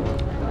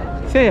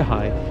 say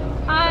hi.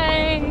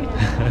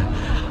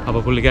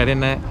 അപ്പോൾ പുള്ളിക്കാരി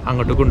എന്നെ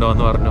അങ്ങോട്ട്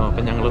കൊണ്ടുപോകാമെന്ന് പറഞ്ഞു.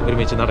 അപ്പം ഞങ്ങൾ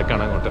ഒരുമിച്ച്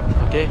നടക്കുകയാണ് അങ്ങോട്ട്.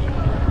 ഓക്കെ,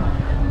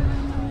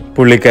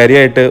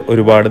 പുള്ളിക്കാരിയായിട്ട്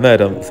ഒരുപാട്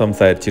നേരം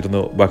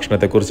സംസാരിച്ചിരുന്നു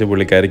ഭക്ഷണത്തെക്കുറിച്ച്.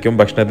 പുള്ളിക്കാരിക്കും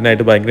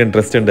ഭക്ഷണത്തിനായിട്ട് ഭയങ്കര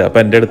ഇൻട്രസ്റ്റ് ഉണ്ട്. അപ്പം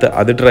എൻ്റെ അടുത്ത്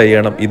അത് ട്രൈ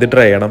ചെയ്യണം, ഇത്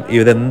ട്രൈ ചെയ്യണം,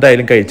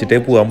 ഇതെന്തായാലും കഴിച്ചിട്ടേ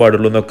പോകാൻ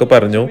പാടുള്ളൂ എന്നൊക്കെ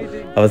പറഞ്ഞു.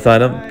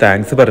 അവസാനം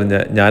താങ്ക്സ്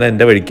പറഞ്ഞ് ഞാൻ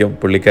എൻ്റെ വഴിക്കും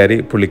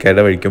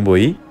പുള്ളിക്കാരിയുടെ വഴിക്കും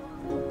പോയി.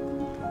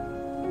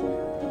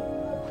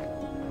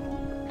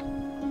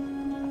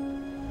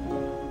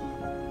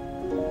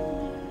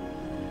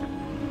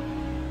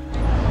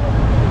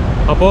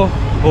 അപ്പോൾ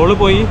ഓള്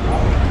പോയി.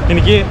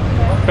 എനിക്ക്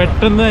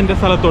പെട്ടെന്ന് എൻ്റെ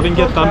സ്ഥലത്തോട്ട്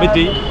എനിക്ക് എത്താൻ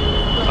പറ്റി.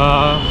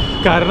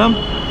 കാരണം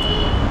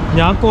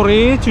ഞാൻ കുറേ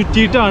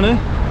ചുറ്റിയിട്ടാണ്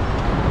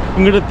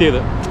ഇങ്ങോട്ട് എത്തിയത്.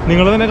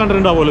 നിങ്ങൾ തന്നെ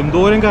കണ്ടിട്ടുണ്ടാവുമല്ലോ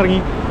എന്തോരം കറങ്ങി.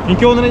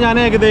 എനിക്ക് തോന്നുന്നത് ഞാൻ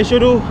ഏകദേശം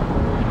ഒരു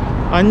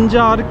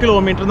 5-6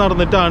 കിലോമീറ്റർ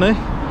നടന്നിട്ടാണ്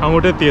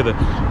അങ്ങോട്ട് എത്തിയത്.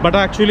 ബട്ട്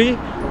ആക്ച്വലി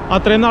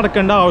അത്രയും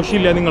നടക്കേണ്ട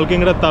ആവശ്യമില്ല നിങ്ങൾക്ക്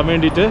ഇങ്ങോട്ട് എത്താൻ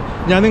വേണ്ടിയിട്ട്.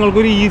 ഞാൻ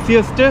നിങ്ങൾക്കൊരു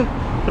ഈസിയസ്റ്റ്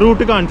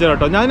റൂട്ട് കാണിച്ചു തരാം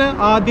കേട്ടോ. ഞാൻ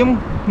ആദ്യം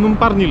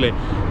പറഞ്ഞില്ലേ,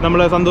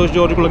 നമ്മളെ സന്തോഷ്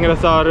ജോർജ് കുളങ്ങര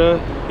സാറ്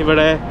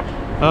ഇവിടെ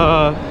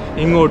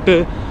ഇങ്ങോട്ട്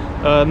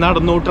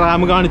നടന്നു,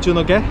 ട്രാം കാണിച്ചു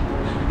എന്നൊക്കെ.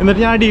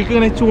 എന്നിട്ട് ഞാൻ അടിയിലേക്ക്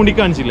ഇങ്ങനെ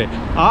ചൂണ്ടിക്കാണിച്ചില്ലേ,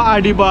 ആ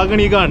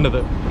അടിഭാഗമാണ് ഈ കാണുന്നത്.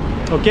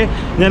 ഓക്കെ,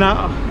 ഞാൻ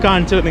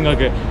കാണിച്ചത്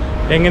നിങ്ങൾക്ക്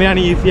എങ്ങനെയാണ്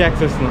ഈസി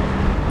ആക്സസ് എന്ന്.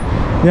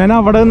 ഞാൻ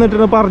അവിടെ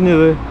നിന്നിട്ടാണ്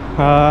പറഞ്ഞത്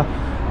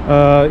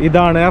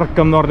ഇതാണ്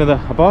ഇറക്കം എന്ന് പറഞ്ഞത്.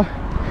 അപ്പോൾ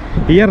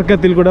ഈ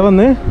ഇറക്കത്തിൽ കൂടെ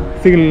വന്ന്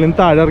സിഗ്നലിൽ നിന്ന്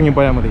താഴെ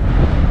ഇറങ്ങിപ്പോയാൽ മതി.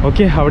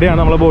 ഓക്കെ, അവിടെയാണ്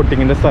നമ്മളെ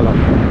ബോട്ടിങ്ങിൻ്റെ സ്ഥലം.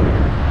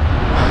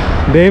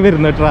 ദേ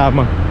വരുന്ന ട്രാം.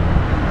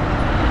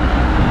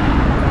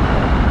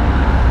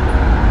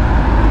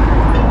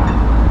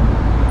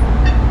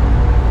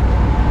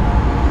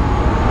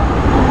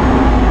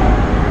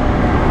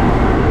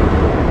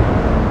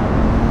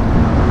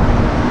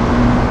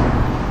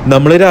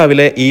 നമ്മൾ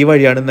രാവിലെ ഈ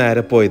വഴിയാണ്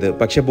നേരെ പോയത്.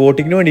 പക്ഷെ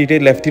ബോട്ടിങ്ങിന് വേണ്ടിയിട്ട്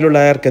ലെഫ്റ്റിലുള്ള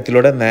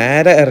ഇറക്കത്തിലൂടെ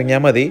നേരെ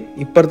ഇറങ്ങിയാൽ മതി.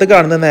 ഇപ്പുറത്ത്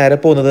കാണുന്ന നേരെ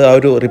പോകുന്നത് ആ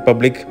ഒരു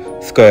റിപ്പബ്ലിക്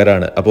സ്ക്വയർ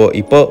ആണ്. അപ്പോൾ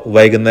ഇപ്പോൾ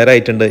വൈകുന്നേരം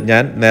ആയിട്ടുണ്ട്.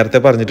 ഞാൻ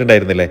നേരത്തെ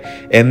പറഞ്ഞിട്ടുണ്ടായിരുന്നില്ലേ,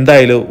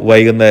 എന്തായാലും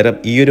വൈകുന്നേരം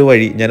ഈ ഒരു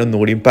വഴി ഞാൻ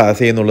ഒന്നുകൂടിയും പാസ്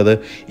ചെയ്യുന്നുള്ളത്.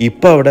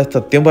 ഇപ്പോൾ അവിടെ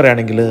സത്യം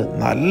പറയുകയാണെങ്കിൽ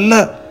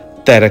നല്ല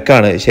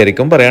തിരക്കാണ്.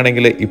 ശരിക്കും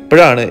പറയുകയാണെങ്കിൽ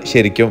ഇപ്പോഴാണ്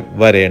ശരിക്കും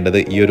വരേണ്ടത്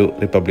ഈ ഒരു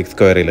റിപ്പബ്ലിക്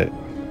സ്ക്വയറിൽ.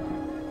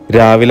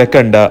 രാവിലെ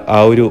കണ്ട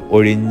ആ ഒരു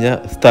ഒഴിഞ്ഞ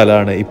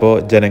സ്ഥലമാണ് ഇപ്പോൾ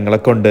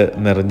ജനങ്ങളെ കൊണ്ട്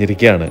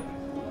നിറഞ്ഞിരിക്കുകയാണ്.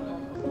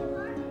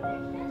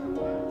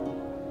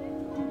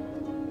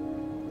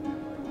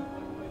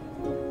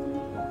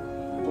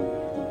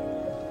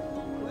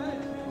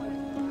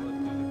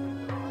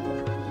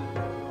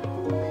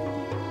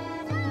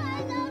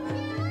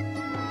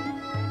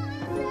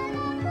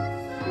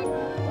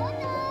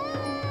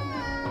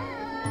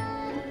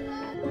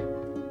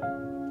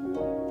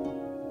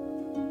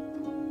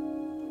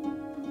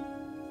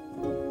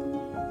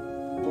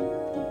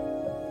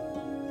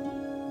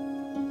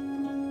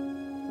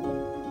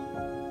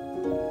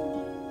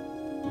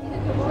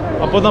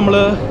 അപ്പോൾ നമ്മൾ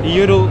ഈ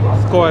ഒരു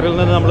സ്ക്വയറിൽ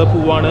നിന്ന് നമ്മൾ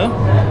പോവാണ്.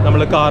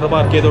 നമ്മൾ കാറ്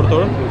പാർക്ക്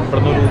ചെയ്തെടുത്തോളം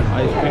ഇവിടെ നിന്നൊരു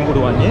ഐസ്ക്രീം കൂടി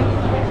വാങ്ങി.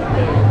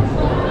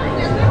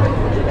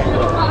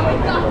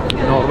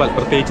 നോർമൽ,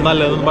 പ്രത്യേകിച്ച്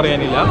നല്ലതൊന്നും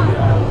പറയാനില്ല.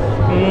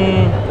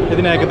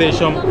 ഇതിന്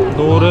ഏകദേശം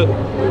 100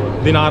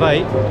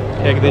 ദിനാറായി,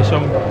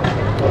 ഏകദേശം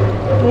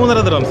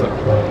 3.5 ദിർഹംസ്.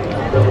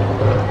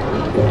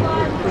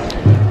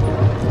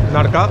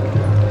 നടക്കാം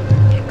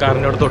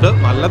കാറിൻ്റെ അടുത്തോട്ട്.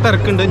 നല്ല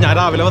തിരക്കുണ്ട്. ഞാൻ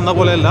രാവിലെ വന്ന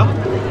പോലെയല്ല,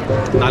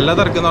 നല്ല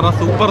തിരക്ക് എന്ന് പറഞ്ഞാൽ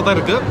സൂപ്പർ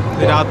തിരക്ക്.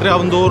 രാത്രി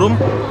ആവും തോറും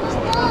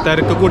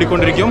തിരക്ക്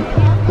കൂടിക്കൊണ്ടിരിക്കും.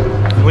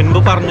 മുൻപ്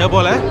പറഞ്ഞ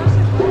പോലെ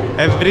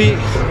every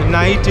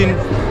night in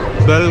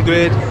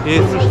Belgrade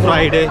is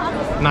Friday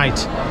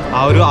night.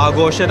 ആ ഒരു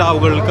ആഘോഷ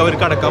രാവുകൾക്ക് അവർ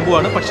കടക്കാൻ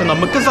പോവാണ്. പക്ഷെ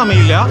നമുക്ക്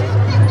സമയമില്ല.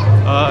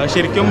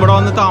 ശരിക്കും ഇവിടെ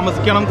വന്ന്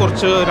താമസിക്കണം.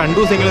 കുറച്ച് 2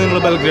 ദിവസമെങ്കിലും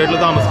നിങ്ങൾ ബെൽഗ്രേഡിൽ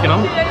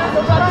താമസിക്കണം.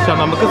 പക്ഷെ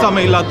നമുക്ക്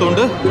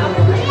സമയമില്ലാത്തതുകൊണ്ട്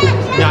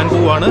ഞാൻ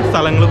പോവാണ്.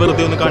 സ്ഥലങ്ങൾ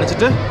വെറുതെ ഒന്ന്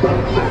കാണിച്ചിട്ട്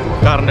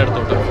കാറിൻ്റെ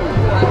അടുത്തോട്ട്.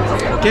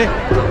 ഓക്കെ,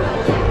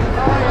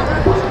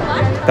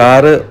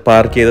 കാറ്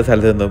പാർക്ക് ചെയ്ത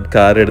സ്ഥലത്ത് നിന്നും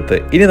കാർ എടുത്ത്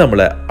ഇനി നമ്മൾ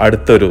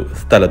അടുത്തൊരു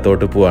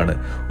സ്ഥലത്തോട്ട് പോവാണ്.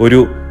 ഒരു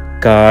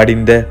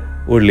കാടിൻ്റെ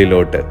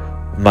ഉള്ളിലോട്ട്,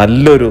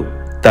 നല്ലൊരു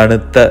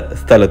തണുത്ത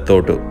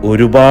സ്ഥലത്തോട്ട്.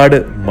 ഒരുപാട്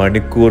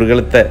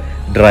മണിക്കൂറുകളത്തെ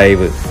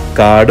ഡ്രൈവ്,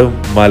 കാടും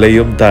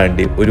മലയും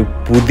താണ്ടി ഒരു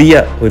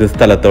പുതിയ ഒരു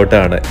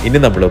സ്ഥലത്തോട്ടാണ്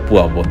ഇനി നമ്മൾ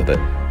പോകാൻ പോകുന്നത്.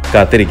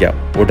 കാത്തിരിക്കാം,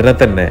 ഉടനെ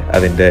തന്നെ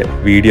അതിൻ്റെ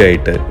വീഡിയോ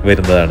ആയിട്ട്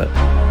വരുന്നതാണ്.